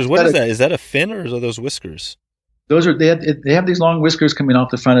long, whiskers. What is that? Is that a fin or are those whiskers? those are they have these long whiskers coming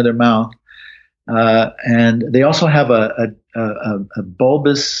off the front of their mouth, and they also have a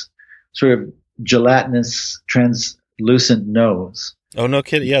bulbous, sort of gelatinous, translucent nose. Oh, no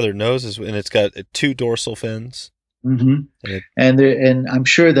kidding. Yeah, their nose is, and it's got two dorsal fins. Mm-hmm. And I'm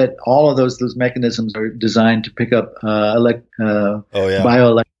sure that all of those mechanisms are designed to pick up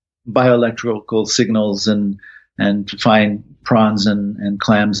bioelectrical signals and to find prawns and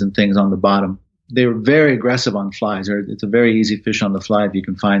clams and things on the bottom. They're very aggressive on flies. It's a very easy fish on the fly if you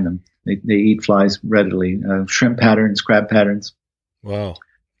can find them. They eat flies readily. Shrimp patterns, crab patterns. Wow.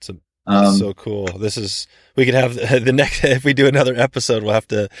 That's so cool. We could have the next, if we do another episode, we'll have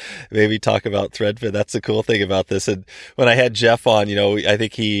to maybe talk about threadfin. That's the cool thing about this. And when I had Jeff on, I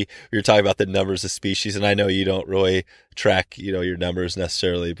think we were talking about the numbers of species, and I know you don't really track, your numbers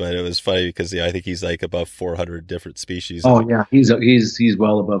necessarily, but it was funny because I think he's like above 400 different species. Oh yeah. He's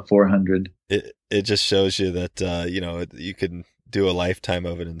well above 400. It just shows you that, you can do a lifetime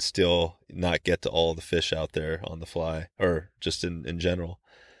of it and still not get to all the fish out there on the fly, or just in general.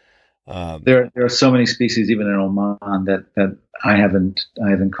 There are so many species even in Oman that I haven't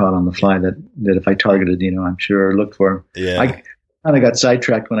caught on the fly that if I targeted, I'm sure looked for. Yeah. I kind of got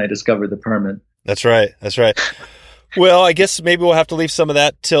sidetracked when I discovered the permit. That's right. Well, I guess maybe we'll have to leave some of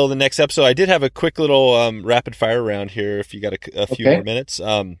that till the next episode. I did have a quick little rapid fire round here if you got a few more minutes.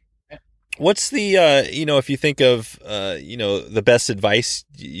 What's the, if you think of, the best advice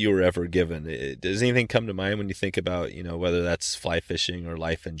you were ever given? Does anything come to mind when you think about, whether that's fly fishing or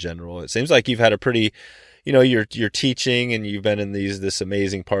life in general? It seems like you've had a pretty, you're teaching and you've been in this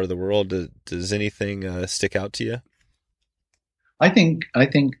amazing part of the world. Does anything stick out to you? I think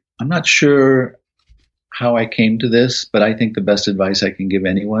I'm not sure how I came to this, but I think the best advice I can give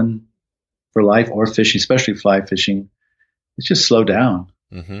anyone for life or fishing, especially fly fishing, is just slow down.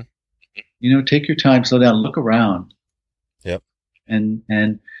 Mm-hmm. Take your time, slow down, look around. Yep. And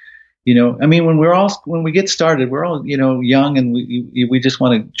I mean, when we get started, we're all, young, and we just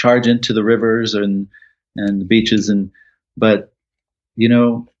want to charge into the rivers and the beaches, but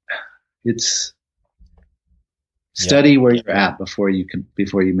it's study where you're at before you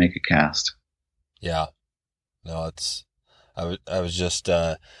make a cast. Yeah. No, I was just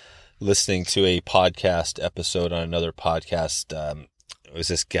listening to a podcast episode on another podcast. It was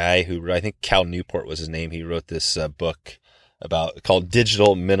this guy who, I think Cal Newport was his name. He wrote this book called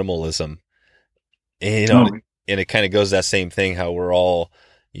Digital Minimalism. And, and it kind of goes that same thing, how we're all,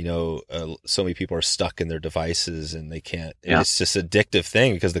 so many people are stuck in their devices and they can't, it's just addictive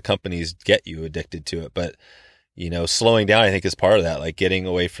thing because the companies get you addicted to it. But, slowing down, I think, is part of that, like getting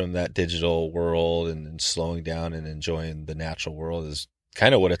away from that digital world and slowing down and enjoying the natural world is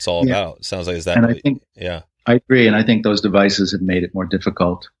kind of what it's all about. It sounds like, is that, and I think, I agree, and I think those devices have made it more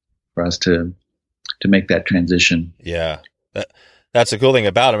difficult for us to make that transition. Yeah, that's the cool thing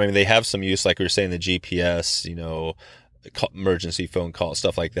about them. I mean, they have some use, like we were saying, the GPS, emergency phone call,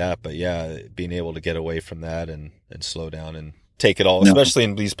 stuff like that. But yeah, being able to get away from that and slow down and take it all, especially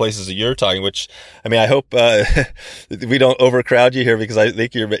in these places that you're talking. Which, I mean, I hope we don't overcrowd you here, because I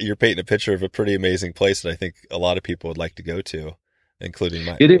think you're painting a picture of a pretty amazing place that I think a lot of people would like to go to, including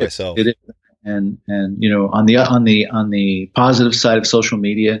myself. It is. And on the positive side of social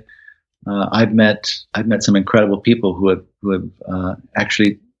media, I've met some incredible people who have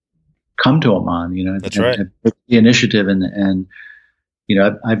actually come to Oman. That's right. And the initiative, and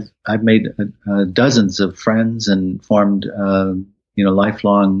I've made dozens of friends and formed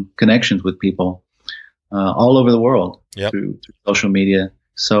lifelong connections with people all over the world through social media.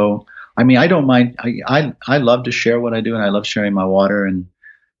 So I mean, I don't mind. I love to share what I do, and I love sharing my water. And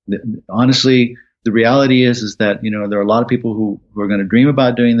honestly, the reality is that there are a lot of people who are going to dream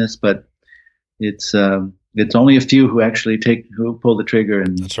about doing this, but it's only a few who actually who pull the trigger.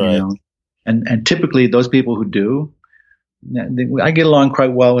 And that's right. And typically those people who do, I get along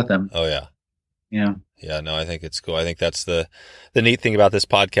quite well with them. Oh yeah. Yeah. Yeah. No, I think it's cool. I think that's the neat thing about this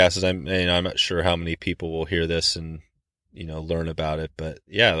podcast is I'm not sure how many people will hear this and learn about it, but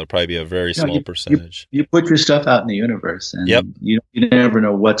yeah, there'll probably be a very small percentage. You put your stuff out in the universe, and you never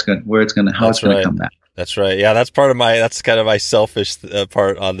know how it's going to come back. That's right. Yeah, that's kind of my selfish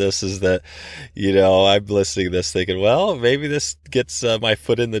part on this, is that I'm listening to this thinking, well, maybe this gets my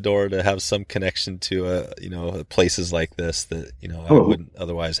foot in the door to have some connection to places like this that I wouldn't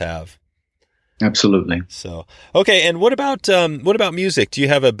otherwise have. Absolutely. So, okay. And what about music? Do you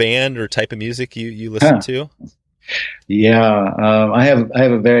have a band or type of music you listen to? Yeah, I have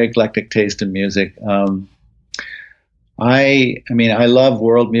a very eclectic taste in music. I mean, I love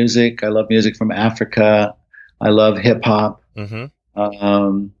world music. I love music from Africa. I love hip hop.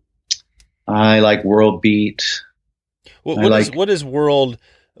 Mm-hmm. I like world beat. What is world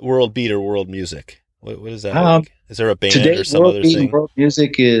beat or world music? What is that like? Is there a band today, or some other thing? World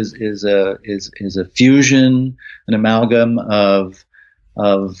music is a fusion, an amalgam of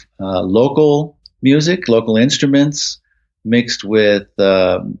local music, local instruments, mixed with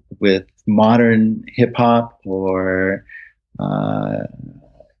modern hip hop or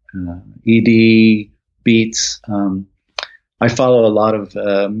ED beats. I follow a lot of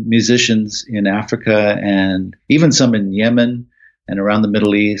musicians in Africa and even some in Yemen and around the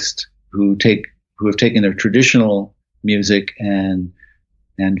Middle East who have taken their traditional music and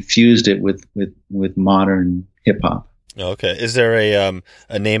fused it with modern hip hop. Okay. Is there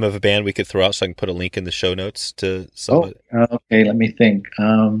a name of a band we could throw out so I can put a link in the show notes to somebody? Okay. Let me think.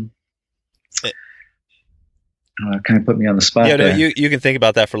 Kind of put me on the spot. Yeah, no, there. you can think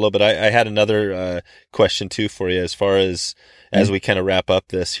about that for a little bit. I had another question too for you as far as we kind of wrap up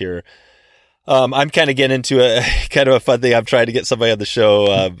this here. I'm kind of getting into a kind of a fun thing. I'm trying to get somebody on the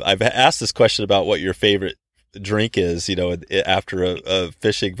show. I've asked this question about what your favorite drink is, after a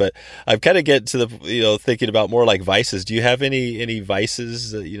fishing, but I'm kind of getting to the, thinking about more like vices. Do you have any vices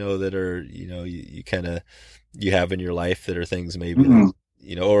that, that are, you kind of, you have in your life that are things maybe,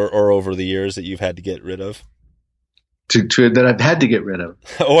 or over the years that you've had to get rid of? That I've had to get rid of.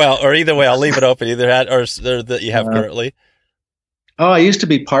 Well, or either way, I'll leave it open. Either that you have currently. Oh, I used to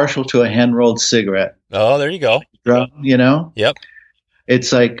be partial to a hand-rolled cigarette. Oh, there you go. Yep.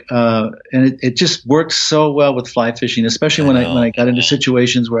 It's like, and it just works so well with fly fishing, especially when I got into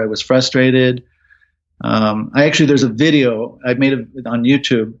situations where I was frustrated. There's a video I made on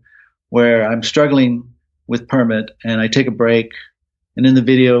YouTube where I'm struggling with permit and I take a break, and in the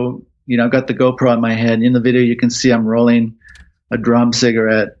video, I've got the GoPro on my head, and in the video you can see I'm rolling a drum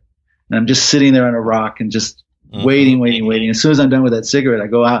cigarette, and I'm just sitting there on a rock and just waiting. As soon as I'm done with that cigarette, I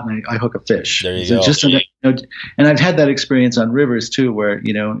go out and I hook a fish. There you go. And I've had that experience on rivers too, where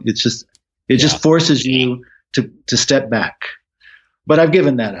it just forces you to step back. But I've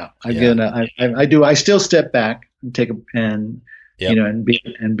given that up. I still step back and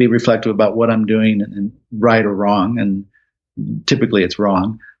and be reflective about what I'm doing and right or wrong, and typically it's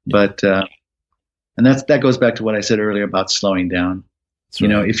wrong. But and that goes back to what I said earlier about slowing down.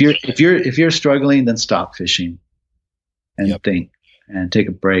 Right. If you're struggling, then stop fishing and think and take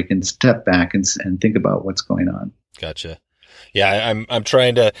a break and step back and think about what's going on. Gotcha. Yeah, I'm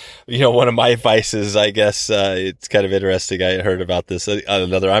trying to, one of my vices, I guess, it's kind of interesting. I heard about this. I'm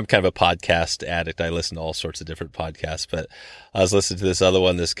kind of a podcast addict. I listen to all sorts of different podcasts, but I was listening to this other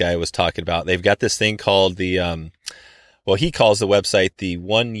one. This guy was talking about, they've got this thing called he calls the website the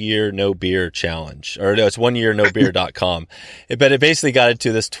 1 year no beer challenge, or no, it's 1yearnobeer.com. But it basically got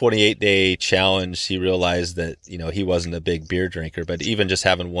into this 28-day challenge. He realized that, he wasn't a big beer drinker, but even just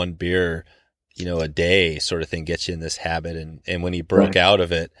having one beer, a day sort of thing gets you in this habit. And when he broke out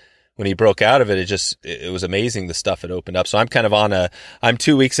of it, it was amazing the stuff it opened up. So I'm kind of I'm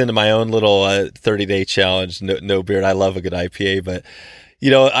 2 weeks into my own little 30-day challenge, no beer. I love a good IPA, but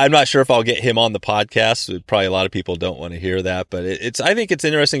I'm not sure if I'll get him on the podcast. Probably a lot of people don't want to hear that, but I think it's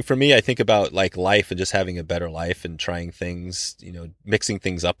interesting for me. I think about like life and just having a better life and trying things, mixing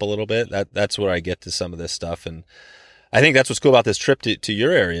things up a little bit. That's where I get to some of this stuff. And I think that's what's cool about this trip to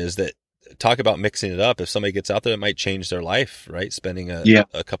your area is that talk about mixing it up. If somebody gets out there, it might change their life, right? Spending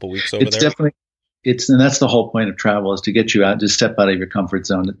a couple weeks over there. And that's the whole point of travel is to get you out, to step out of your comfort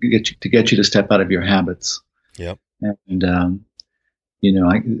zone, to get you to step out of your habits. Yep. And,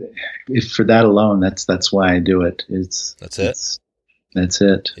 if for that alone, that's why I do it. That's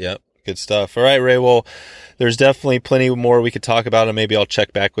it. Yep. Good stuff. All right, Ray. Well, there's definitely plenty more we could talk about, and maybe I'll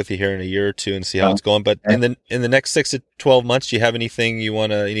check back with you here in a year or two and see how it's going. But in the next 6 to 12 months, do you have anything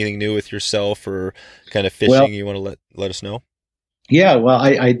new with yourself or kind of fishing you want to let us know? Yeah. Well,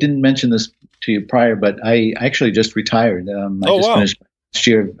 I didn't mention this to you prior, but I actually just retired. I finished my last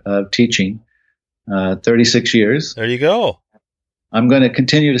year of teaching, 36 years. There you go. I'm going to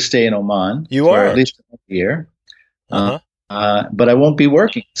continue to stay in Oman for at least a year, but I won't be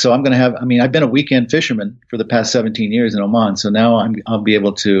working. So I'm going to have. I've been a weekend fisherman for the past 17 years in Oman. So now I'll be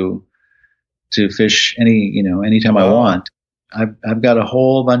able to fish anytime I want. I've got a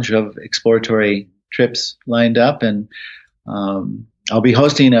whole bunch of exploratory trips lined up, and I'll be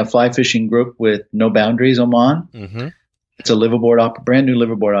hosting a fly fishing group with No Boundaries Oman. Mm-hmm. It's a brand new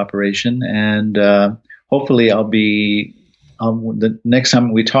liverboard operation, and hopefully the next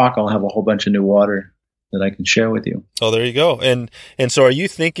time we talk, I'll have a whole bunch of new water that I can share with you. Oh, there you go. And so are you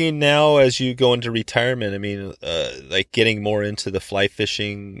thinking now as you go into retirement, I mean, like getting more into the fly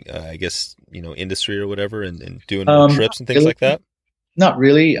fishing, I guess, industry or whatever, and doing more trips and things like that? Not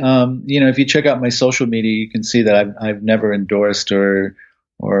really. If you check out my social media, you can see that I've never endorsed or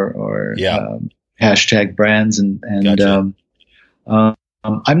hashtag brands, and Gotcha.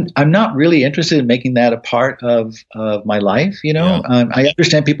 I'm not really interested in making that a part of my life. Yeah. I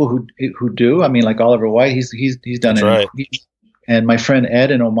understand people who do. I mean, like Oliver White, he's done That's it. right. And my friend Ed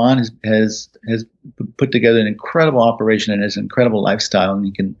in Oman has put together an incredible operation and has an incredible lifestyle. And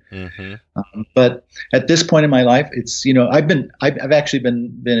you can, but at this point in my life, it's I've actually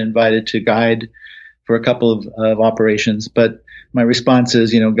been invited to guide for a couple of operations, but my response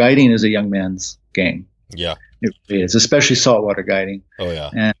is guiding is a young man's game. Yeah. It really is, especially saltwater guiding. Oh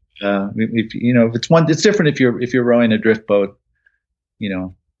yeah. And if it's different if you're rowing a drift boat,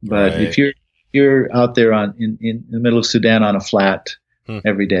 but Right. if you're out there in the middle of Sudan on a flat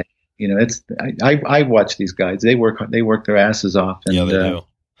every day, I watch these guys. They work their asses off. And, yeah, they do.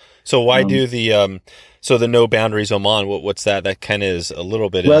 So why do the No Boundaries Oman? What's that? That kind of is a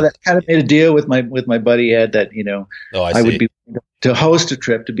little bit. Well, that kind of made a deal with my buddy Ed that I would be to host a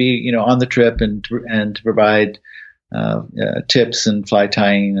trip, to be on the trip and to provide tips and fly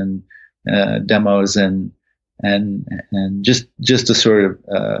tying and demos and just to sort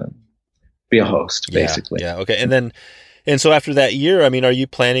of be a host, basically. Yeah. Okay. And so after that year, I mean, are you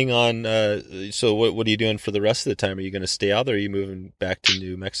planning on? So what are you doing for the rest of the time? Are you going to stay out there? Or are you moving back to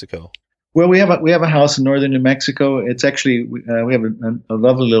New Mexico? Well, we have a house in northern New Mexico. It's actually we have a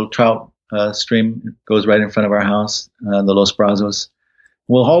lovely little trout stream. It goes right in front of our house, the Los Brazos.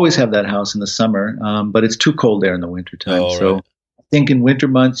 We'll always have that house in the summer, but it's too cold there in the wintertime. Oh, so right. I think in winter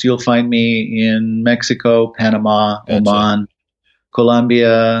months you'll find me in Mexico, Panama, Gotcha. Oman,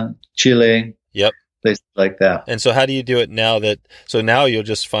 Colombia, Chile. Yep. Places like that. And so how do you do it now so now you'll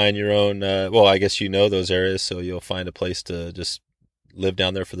just find your own, I guess those areas, so you'll find a place to just live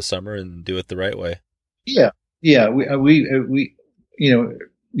down there for the summer and do it the right way. Yeah. We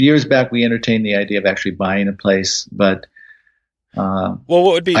years back we entertained the idea of actually buying a place, but what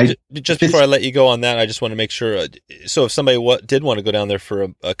would be, just before I let you go on that, I just want to make sure. So if somebody did want to go down there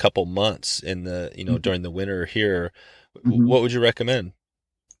for a couple months in the, during the winter here, what would you recommend?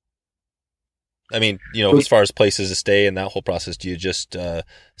 I mean, as far as places to stay and that whole process, do you just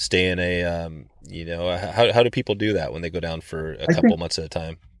stay in a, how do people do that when they go down for a couple months at a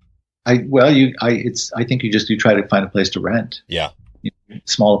time? I think you try to find a place to rent. Yeah.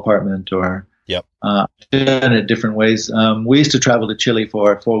 Small apartment or. Yep. Done it different ways. We used to travel to Chile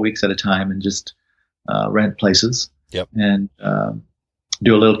for 4 weeks at a time and just rent places. Yep. And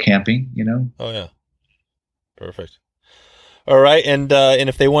do a little camping. Oh yeah. Perfect. All right, and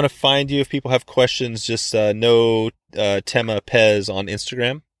if they want to find you, if people have questions, just no Tema Pez on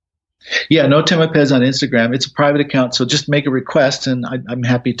Instagram. Yeah, no Tema Pez on Instagram. It's a private account, so just make a request, and I'm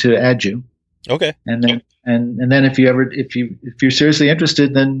happy to add you. Okay. And then if you're seriously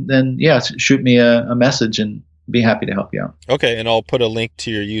interested, then shoot me a message and be happy to help you out. Okay, and I'll put a link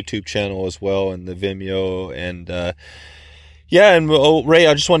to your YouTube channel as well and the Vimeo and. Yeah, and Ray,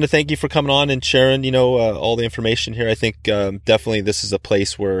 I just wanted to thank you for coming on and sharing, all the information here. I think definitely this is a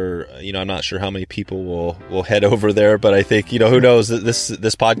place where, I'm not sure how many people will head over there, but I think, who knows,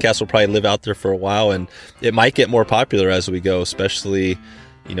 this podcast will probably live out there for a while, and it might get more popular as we go, especially,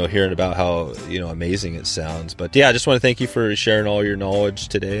 hearing about how, amazing it sounds. But yeah, I just want to thank you for sharing all your knowledge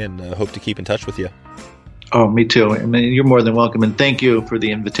today, and hope to keep in touch with you. Oh, me too. I mean, you're more than welcome, and thank you for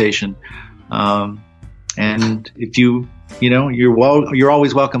the invitation. And if you're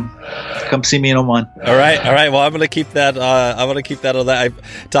always welcome. Come see me in Oman. All right. Well, I'm going to keep that. On that.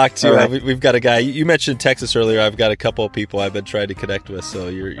 I've talked to. Right. We've got a guy. You mentioned Texas earlier. I've got a couple of people I've been trying to connect with. So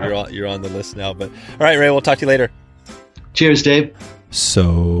you're on the list now. But all right, Ray. We'll talk to you later. Cheers, Dave.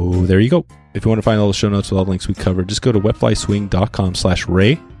 So there you go. If you want to find all the show notes with all the links we covered, just go to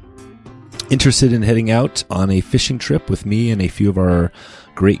wetflyswing.com/Ray. Interested in heading out on a fishing trip with me and a few of our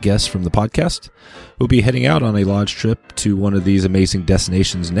great guests from the podcast? We'll be heading out on a lodge trip to one of these amazing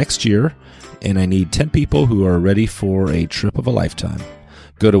destinations next year, and I need 10 people who are ready for a trip of a lifetime.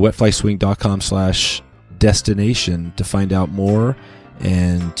 Go to wetflyswing.com/destination to find out more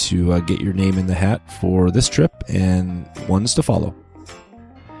and to get your name in the hat for this trip and ones to follow.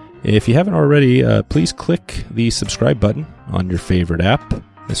 If you haven't already, please click the subscribe button on your favorite app.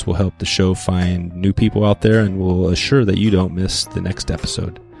 This will help the show find new people out there and will assure that you don't miss the next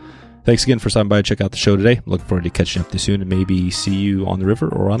episode. Thanks again for stopping by and check out the show today. Looking forward to catching up with you soon and maybe see you on the river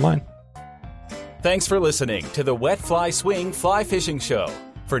or online. Thanks for listening to the Wet Fly Swing Fly Fishing Show.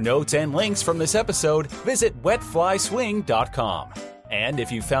 For notes and links from this episode, visit wetflyswing.com. And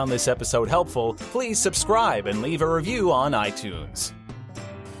if you found this episode helpful, please subscribe and leave a review on iTunes.